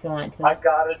 Henry, if you want to. I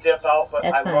gotta dip out, but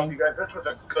That's I love you guys. This was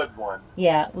a good one.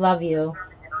 Yeah, love you.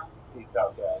 Peace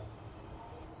out, guys.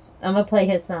 I'm gonna play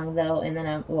his song though, and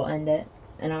then we'll end it.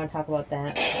 And I want to talk about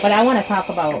that. But I want to talk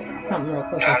about something real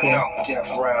quick. I know,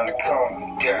 death round the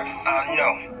corner, death, I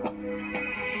know.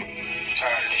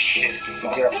 Tired of this shit,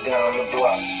 death down the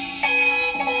block.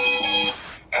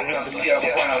 Another death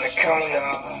round the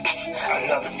corner,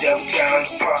 another death down the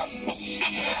block.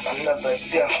 Another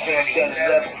death in that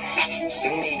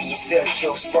 11. Maybe you set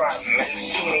your spot, man.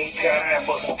 Too many times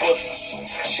for some pussy.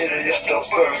 Should've left those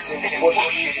birds in the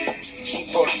bushes. She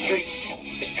for the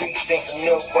streets ain't for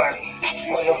nobody.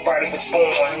 When nobody was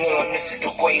born, knowing this is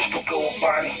the way we go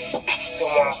about it. So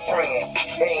I'm praying,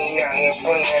 they ain't out here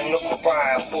playing. No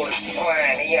fire bullets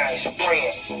flying, they out here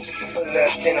spraying. But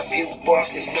less than a few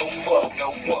bucks, there's no fucks.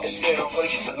 No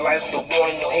consideration for life, the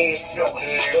one in your head. So when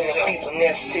the people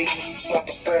next to you want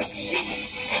the best of you,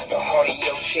 the heart of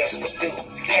your chest will do.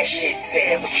 That shit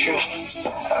sad but true.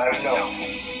 I know.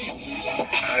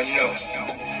 I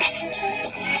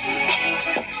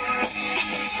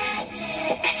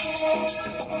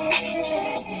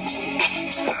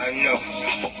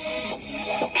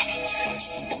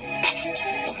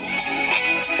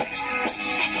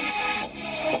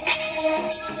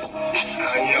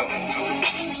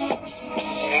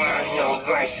know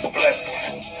life's a blessing.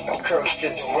 A curse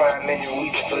is a rhyme and the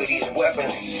reason for these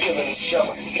weapons. Killing each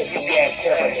other if we ask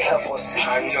heaven to help us.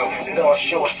 I know. Lord,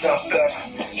 show us something better.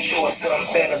 Show us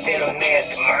something better than a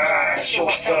mastermind. Show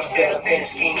us something better than the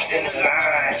schemes in the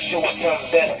line. Show us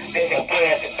something better than the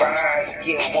plans devise.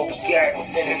 Get what we got and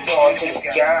send us all to the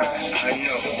sky. I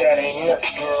know that ain't nuts,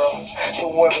 girl. So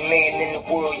every man in the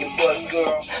world, your butt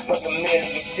girl. But the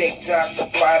minute you TikTok, the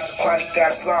private party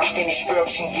got us locked in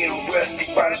instruction. Get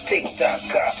arrested by the TikTok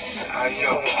cops. I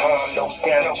know harm, no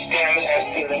damage.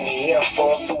 I'm stealing your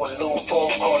info through a loophole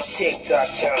called a TikTok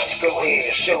challenge. Go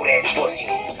ahead, show that pussy.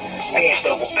 Bend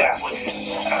double backwards.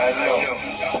 I know.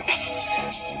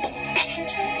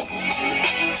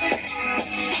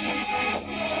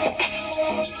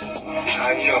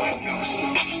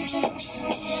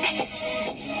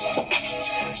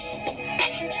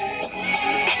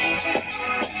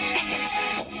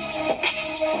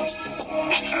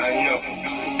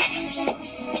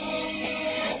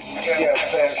 Death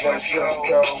fans run dress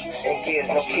code and gives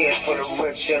no care for the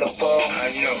rich or the poor.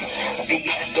 I know.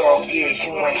 These are dog years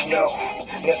you ain't know.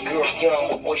 That girl young,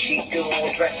 but what she do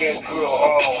is like that girl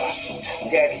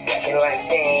Daddy's acting like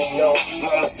they ain't know.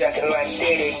 Mama's acting like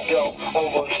they didn't go.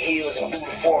 Over the hills and through the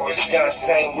forest, down the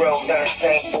same road, down the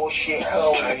same bullshit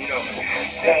hole. I know.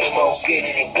 Same old get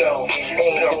it and go.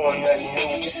 Ain't doing nothing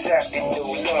new, just acting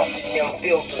new. Lost in them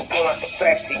filters, pull out the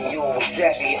facts in you.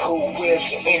 Exactly who, where's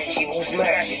your energy, who's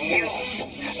matching you?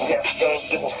 Death don't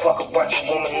give a fuck about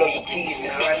your woman or your kids.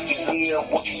 The life you live,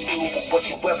 what you do, but what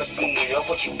you ever did, or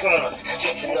what you gonna.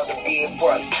 Just another dead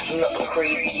body, another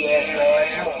crazy ass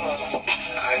last moment.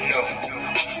 I know.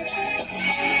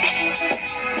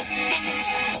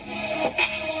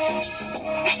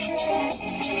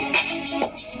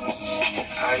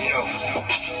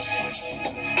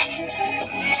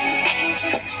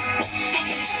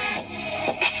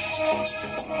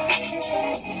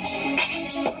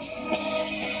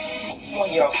 Why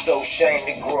y'all so ashamed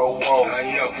to grow old?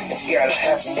 I know. It's gotta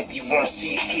happen if you wanna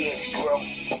see your kids grow.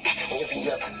 And if you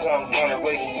got some on the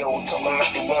radio talking like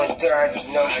they wanna die,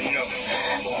 you know. I know.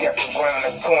 You got around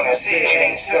the corner, say it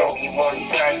ain't so. You wanna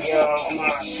die young, be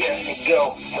my guest to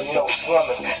go. But no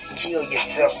slumming. Kill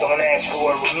yourself, don't ask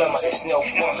for it. Remember, it's no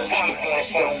woman. You want it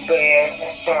so bad,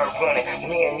 start running.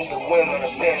 Men, even women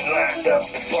have been lined up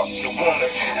to fuck the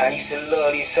woman. I used to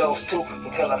love these hoes too,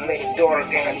 until I made a daughter,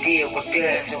 then I did what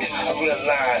dads do. I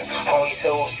realized all these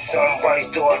hoes is somebody's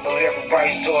daughter, but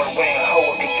everybody's daughter ain't a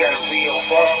hoe if they got a real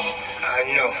father. I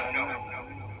know.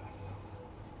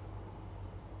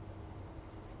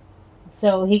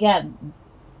 So he got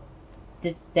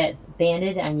that's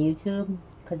banned on YouTube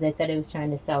because they said he was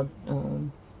trying to sell,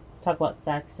 talk about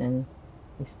sex and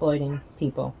exploiting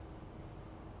people.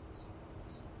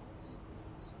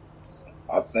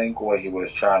 I think what he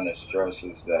was trying to stress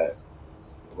is that,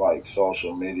 like,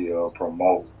 social media will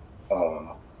promote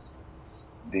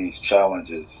these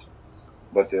challenges,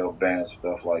 but they'll ban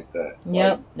stuff like that.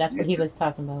 Yep, like, that's what he was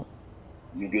talking about.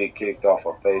 You get kicked off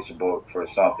of Facebook for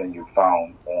something you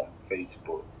found on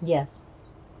Facebook. Yes.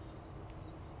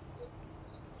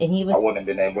 And he was... I wouldn't have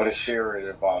been able to share it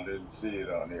if I didn't see it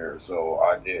on here, so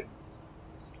I did.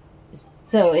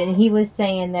 So, and he was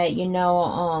saying that, you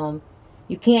know,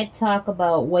 you can't talk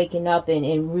about waking up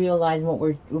and realizing what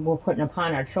we're putting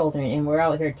upon our children, and we're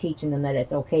out here teaching them that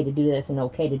it's okay to do this and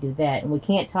okay to do that, and we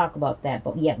can't talk about that,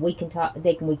 but yet we can talk.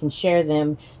 We can share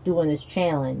them doing this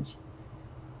challenge.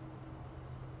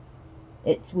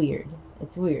 It's weird.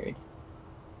 It's weird.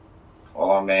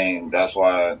 Well, I mean, that's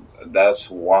why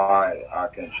I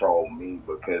control me,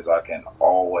 because I can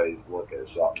always look at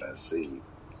something and see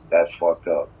that's fucked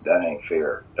up. That ain't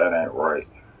fair. That ain't right.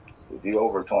 If you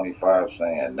over 25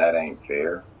 saying that ain't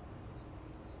fair.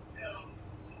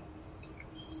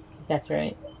 That's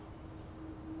right.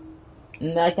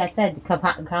 And like I said,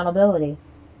 accountability.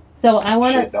 So I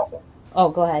want to... Oh,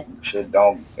 go ahead.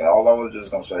 All I was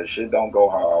just going to say, shit don't go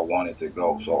how I want it to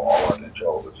go, so all I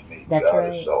control is me. That's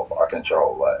right. So I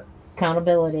control that.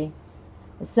 Accountability.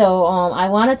 So I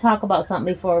want to talk about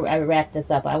something before I wrap this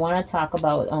up. I want to talk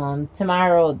about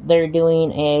tomorrow they're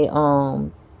doing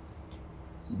a...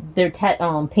 they're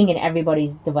pinging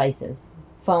everybody's devices.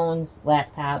 Phones,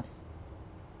 laptops,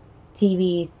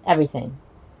 TVs, everything.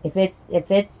 If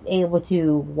it's able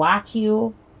to watch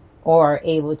you or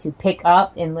able to pick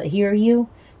up and hear you,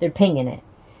 they're pinging it.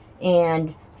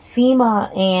 And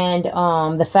FEMA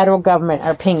and the federal government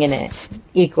are pinging it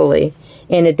equally.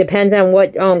 And it depends on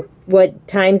what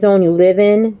time zone you live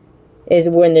in is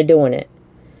when they're doing it.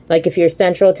 Like if you're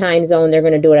Central Time Zone, they're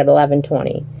going to do it at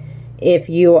 11:20. If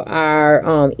you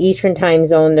are Eastern Time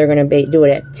Zone, they're going to do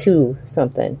it at 2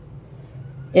 something.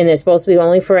 And it's supposed to be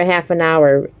only for a half an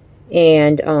hour.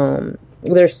 And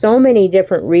there's so many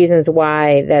different reasons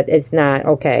why that it's not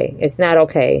okay. It's not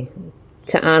okay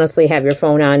to honestly have your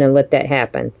phone on and let that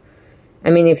happen. I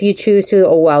mean, if you choose to,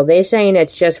 they're saying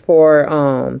it's just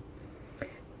for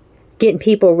getting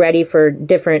people ready for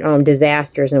different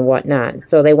disasters and whatnot.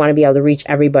 So they want to be able to reach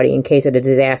everybody in case a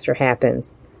disaster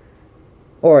happens.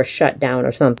 Or a shutdown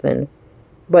or something.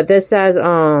 But this says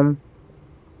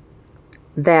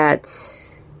that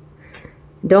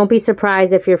don't be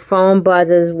surprised if your phone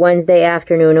buzzes Wednesday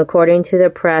afternoon. According to the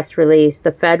press release,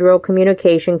 the Federal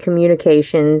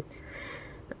Communications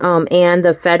and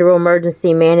the Federal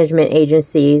Emergency Management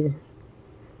Agencies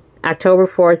October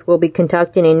 4th will be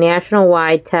conducting a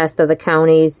nationwide test of the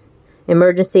county's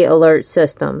emergency alert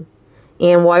system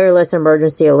and wireless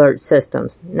emergency alert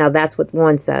systems. Now that's what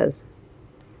one says.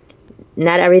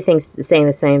 Not everything's saying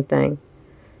the same thing.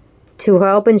 To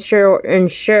help ensure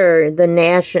the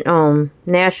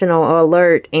national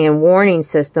alert and warning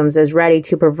systems is ready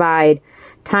to provide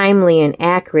timely and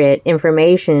accurate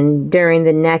information during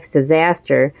the next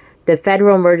disaster, the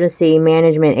Federal Emergency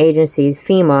Management Agencies,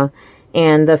 FEMA,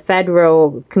 and the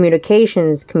Federal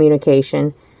Communications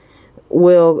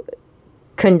will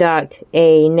conduct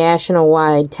a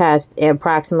nationwide test at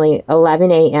approximately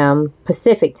 11 a.m.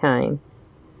 Pacific time.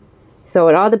 So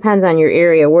it all depends on your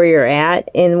area, where you're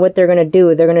at, and what they're going to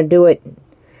do. They're going to do it.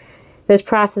 This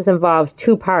process involves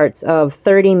 2 parts of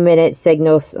 30-minute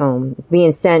signals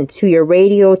being sent to your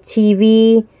radio,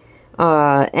 TV,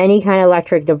 any kind of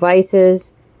electric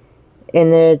devices.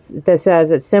 And this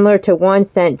says it's similar to one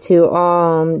sent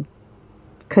to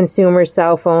consumer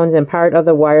cell phones and part of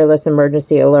the wireless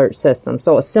emergency alert system.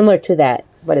 So it's similar to that,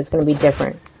 but it's going to be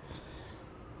different.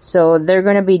 So they're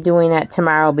going to be doing that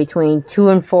tomorrow between 2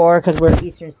 and 4 because we're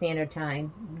Eastern Standard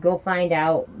Time. Go find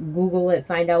out, Google it,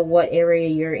 find out what area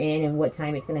you're in and what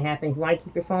time it's going to happen. If you want to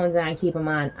keep your phones on, keep them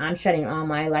on. I'm shutting all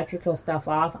my electrical stuff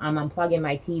off. I'm unplugging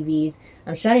my TVs.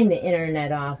 I'm shutting the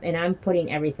internet off, and I'm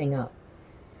putting everything up.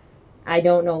 I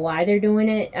don't know why they're doing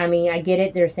it. I mean, I get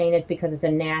it. They're saying it's because it's a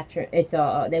natural.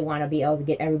 They want to be able to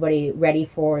get everybody ready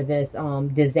for this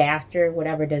disaster,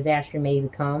 whatever disaster may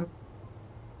become.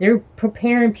 They're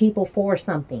preparing people for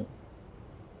something,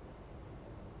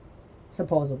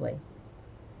 supposedly.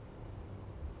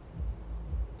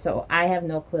 So I have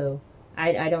no clue.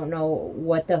 I don't know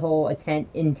what the whole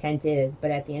intent is,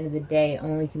 but at the end of the day,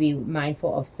 only to be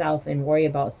mindful of self and worry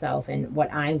about self and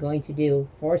what I'm going to do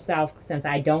for self, since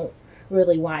I don't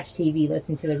really watch TV,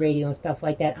 listen to the radio and stuff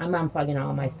like that. I'm unplugging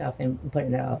all my stuff and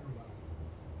putting it up.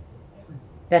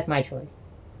 That's my choice.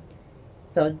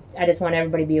 So I just want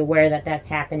everybody to be aware that that's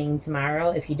happening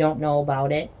tomorrow. If you don't know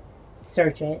about it,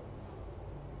 search it.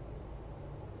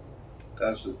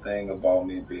 That's the thing about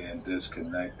me being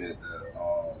disconnected.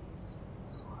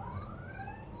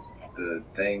 The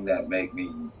thing that make me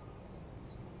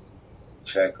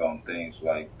check on things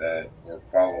like that or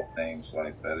follow things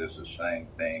like that is the same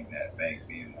thing that make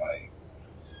me like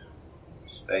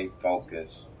stay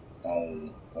focused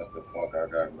on what the fuck I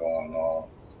got going on.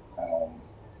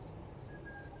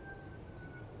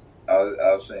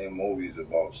 I've seen movies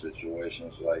about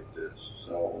situations like this,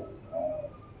 so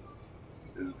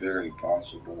it's very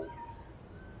possible.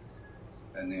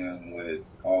 And then with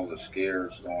all the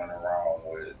scares going around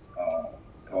with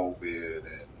COVID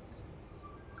and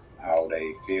how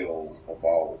they feel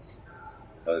about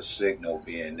a signal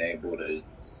being able to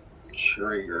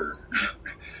trigger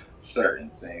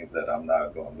certain things that I'm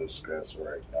not going to discuss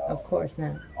right now. Of course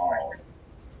not.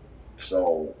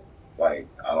 So, like,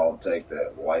 I don't take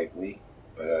that lightly,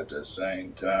 but at the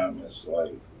same time, it's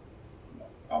like,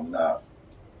 I'm not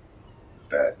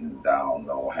batting down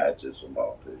no hatches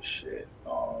about this shit.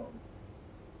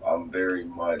 I'm very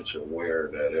much aware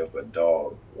that if a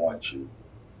dog wants you,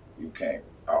 you can't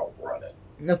outrun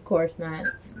it. Of course not.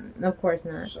 Of course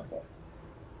not. So,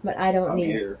 but I don't need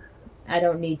here. I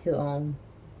don't need to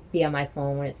be on my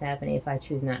phone when it's happening if I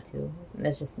choose not to.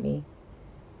 That's just me.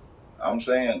 I'm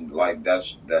saying, like,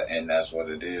 that's what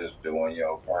it is, doing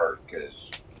your part, because,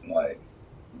 like,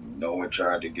 Noah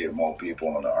tried to get more people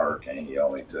on the ark, and he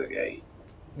only took 8.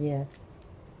 Yeah.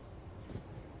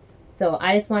 So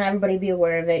I just want everybody to be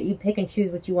aware of it. You pick and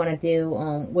choose what you want to do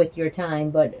with your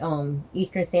time, but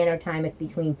Eastern Standard Time is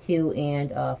between 2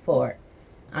 and 4.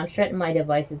 I'm shutting my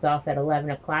devices off at 11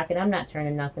 o'clock, and I'm not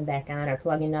turning nothing back on or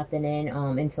plugging nothing in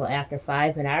until after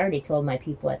 5. And I already told my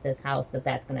people at this house that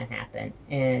that's going to happen.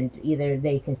 And either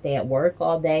they can stay at work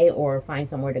all day or find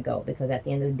somewhere to go, because at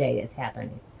the end of the day, it's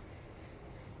happening.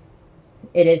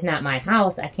 It is not my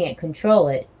house. I can't control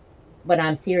it, but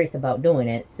I'm serious about doing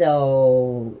it.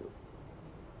 So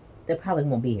they probably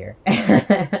won't be here.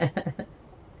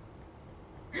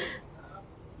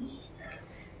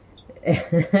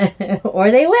 Or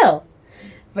they will,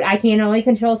 but I can only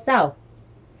control self.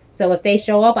 So if they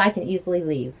show up, I can easily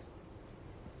leave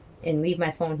and leave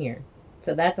my phone here.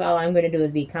 So that's all I'm going to do,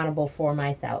 is be accountable for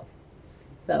myself.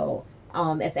 So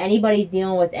if anybody's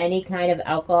dealing with any kind of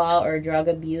alcohol or drug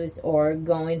abuse or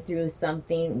going through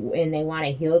something and they want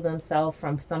to heal themselves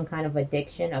from some kind of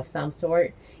addiction of some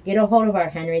sort, get a hold of our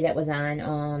Henry that was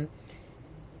on,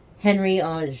 Henry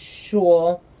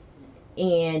Schul,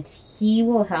 and he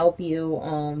will help you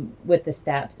with the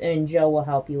steps, and Joe will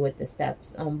help you with the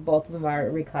steps. Both of them are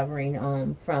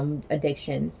recovering from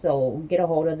addiction, so get a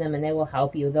hold of them and they will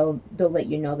help you. They'll let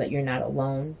you know that you're not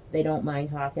alone. They don't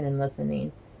mind talking and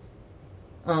listening.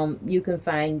 You can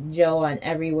find Joe on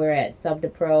everywhere at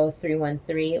SubDepro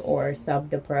 313 or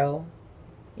SubDepro.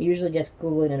 Usually just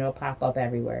Google it and it'll pop up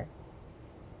everywhere.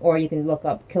 Or you can look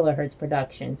up Kilohertz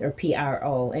Productions or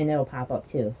PRO and it'll pop up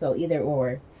too. So either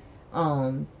or.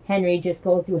 Henry, just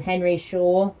go through Henry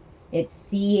Schul. It's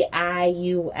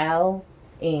CIUL,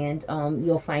 and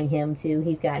you'll find him too.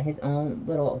 He's got his own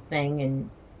little thing and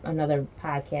another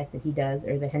podcast that he does,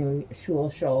 or the Henry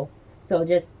Schul Show. So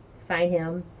just find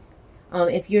him.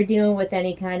 If you're dealing with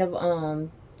any kind of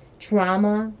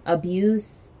trauma,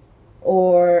 abuse,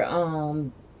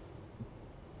 or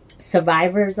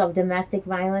survivors of domestic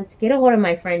violence, get a hold of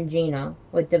my friend Gina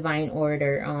with Divine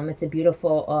Order. It's a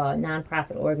beautiful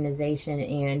nonprofit organization,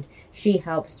 and she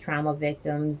helps trauma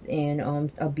victims and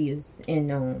abuse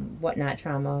and whatnot,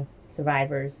 trauma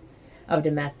survivors of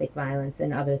domestic violence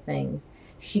and other things.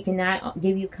 She cannot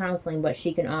give you counseling, but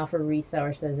she can offer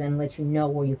resources and let you know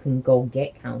where you can go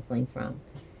get counseling from.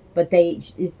 But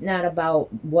it's not about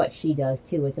what she does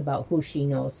too. It's about who she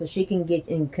knows, so she can get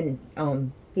you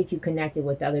connected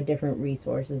with other different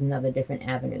resources and other different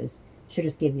avenues. She'll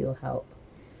just give you a help.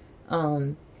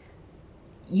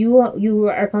 You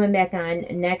are coming back on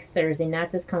next Thursday,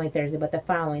 not this coming Thursday, but the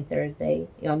following Thursday.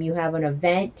 You have an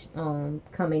event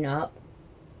coming up.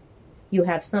 You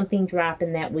have something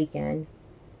dropping that weekend.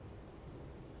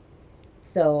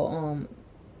 So,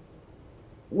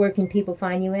 where can people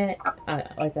find you at?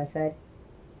 Like I said.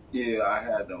 Yeah, I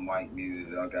had the mic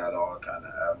muted. I got all kind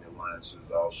of ambulances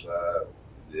outside.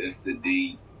 It's the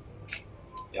D.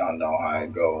 Y'all know how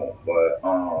it go. But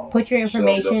put your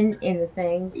information in the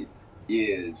thing.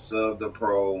 Yeah, Sub the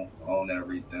Pro on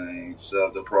everything.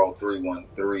 Sub the Pro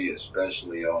 313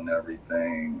 especially on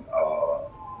everything.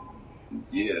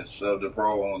 Yeah, Sub the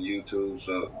Pro on YouTube.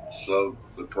 Sub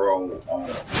the Pro on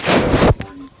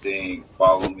everything.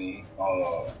 Follow me.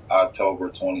 October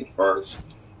 21st.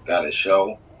 Got a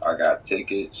show. I got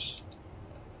tickets.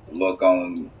 Look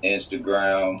on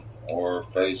Instagram or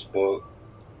Facebook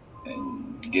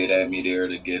and get at me there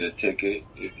to get a ticket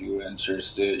if you're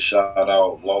interested. Shout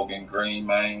out Logan Green,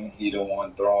 man. He the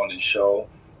one throwing the show.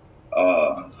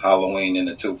 Halloween in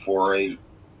the 248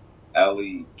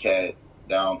 Alley Cat,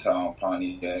 downtown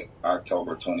Pontiac,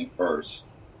 October 21st.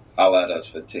 Holla at us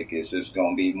for tickets. It's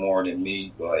gonna be more than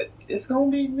me, but it's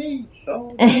gonna be me.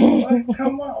 So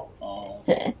come out.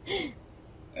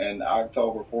 And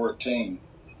October 14th,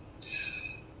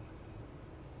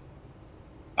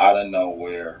 out of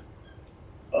nowhere,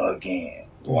 again,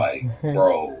 like,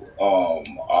 bro,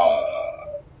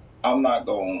 I'm not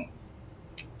going.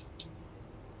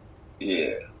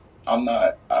 Yeah, I'm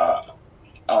not.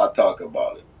 I'll talk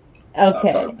about it. Okay.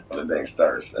 I'll talk about it next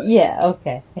Thursday. Yeah.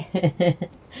 Okay.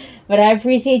 But I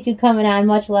appreciate you coming on.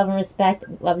 Much love and respect.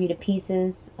 Love you to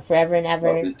pieces forever and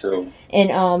ever. Love you too. And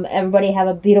everybody have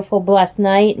a beautiful, blessed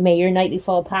night. May your night be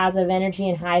full of positive energy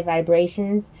and high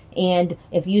vibrations. And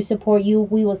if you support you,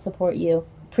 we will support you.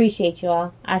 Appreciate you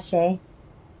all. Ashe.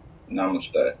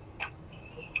 Namaste.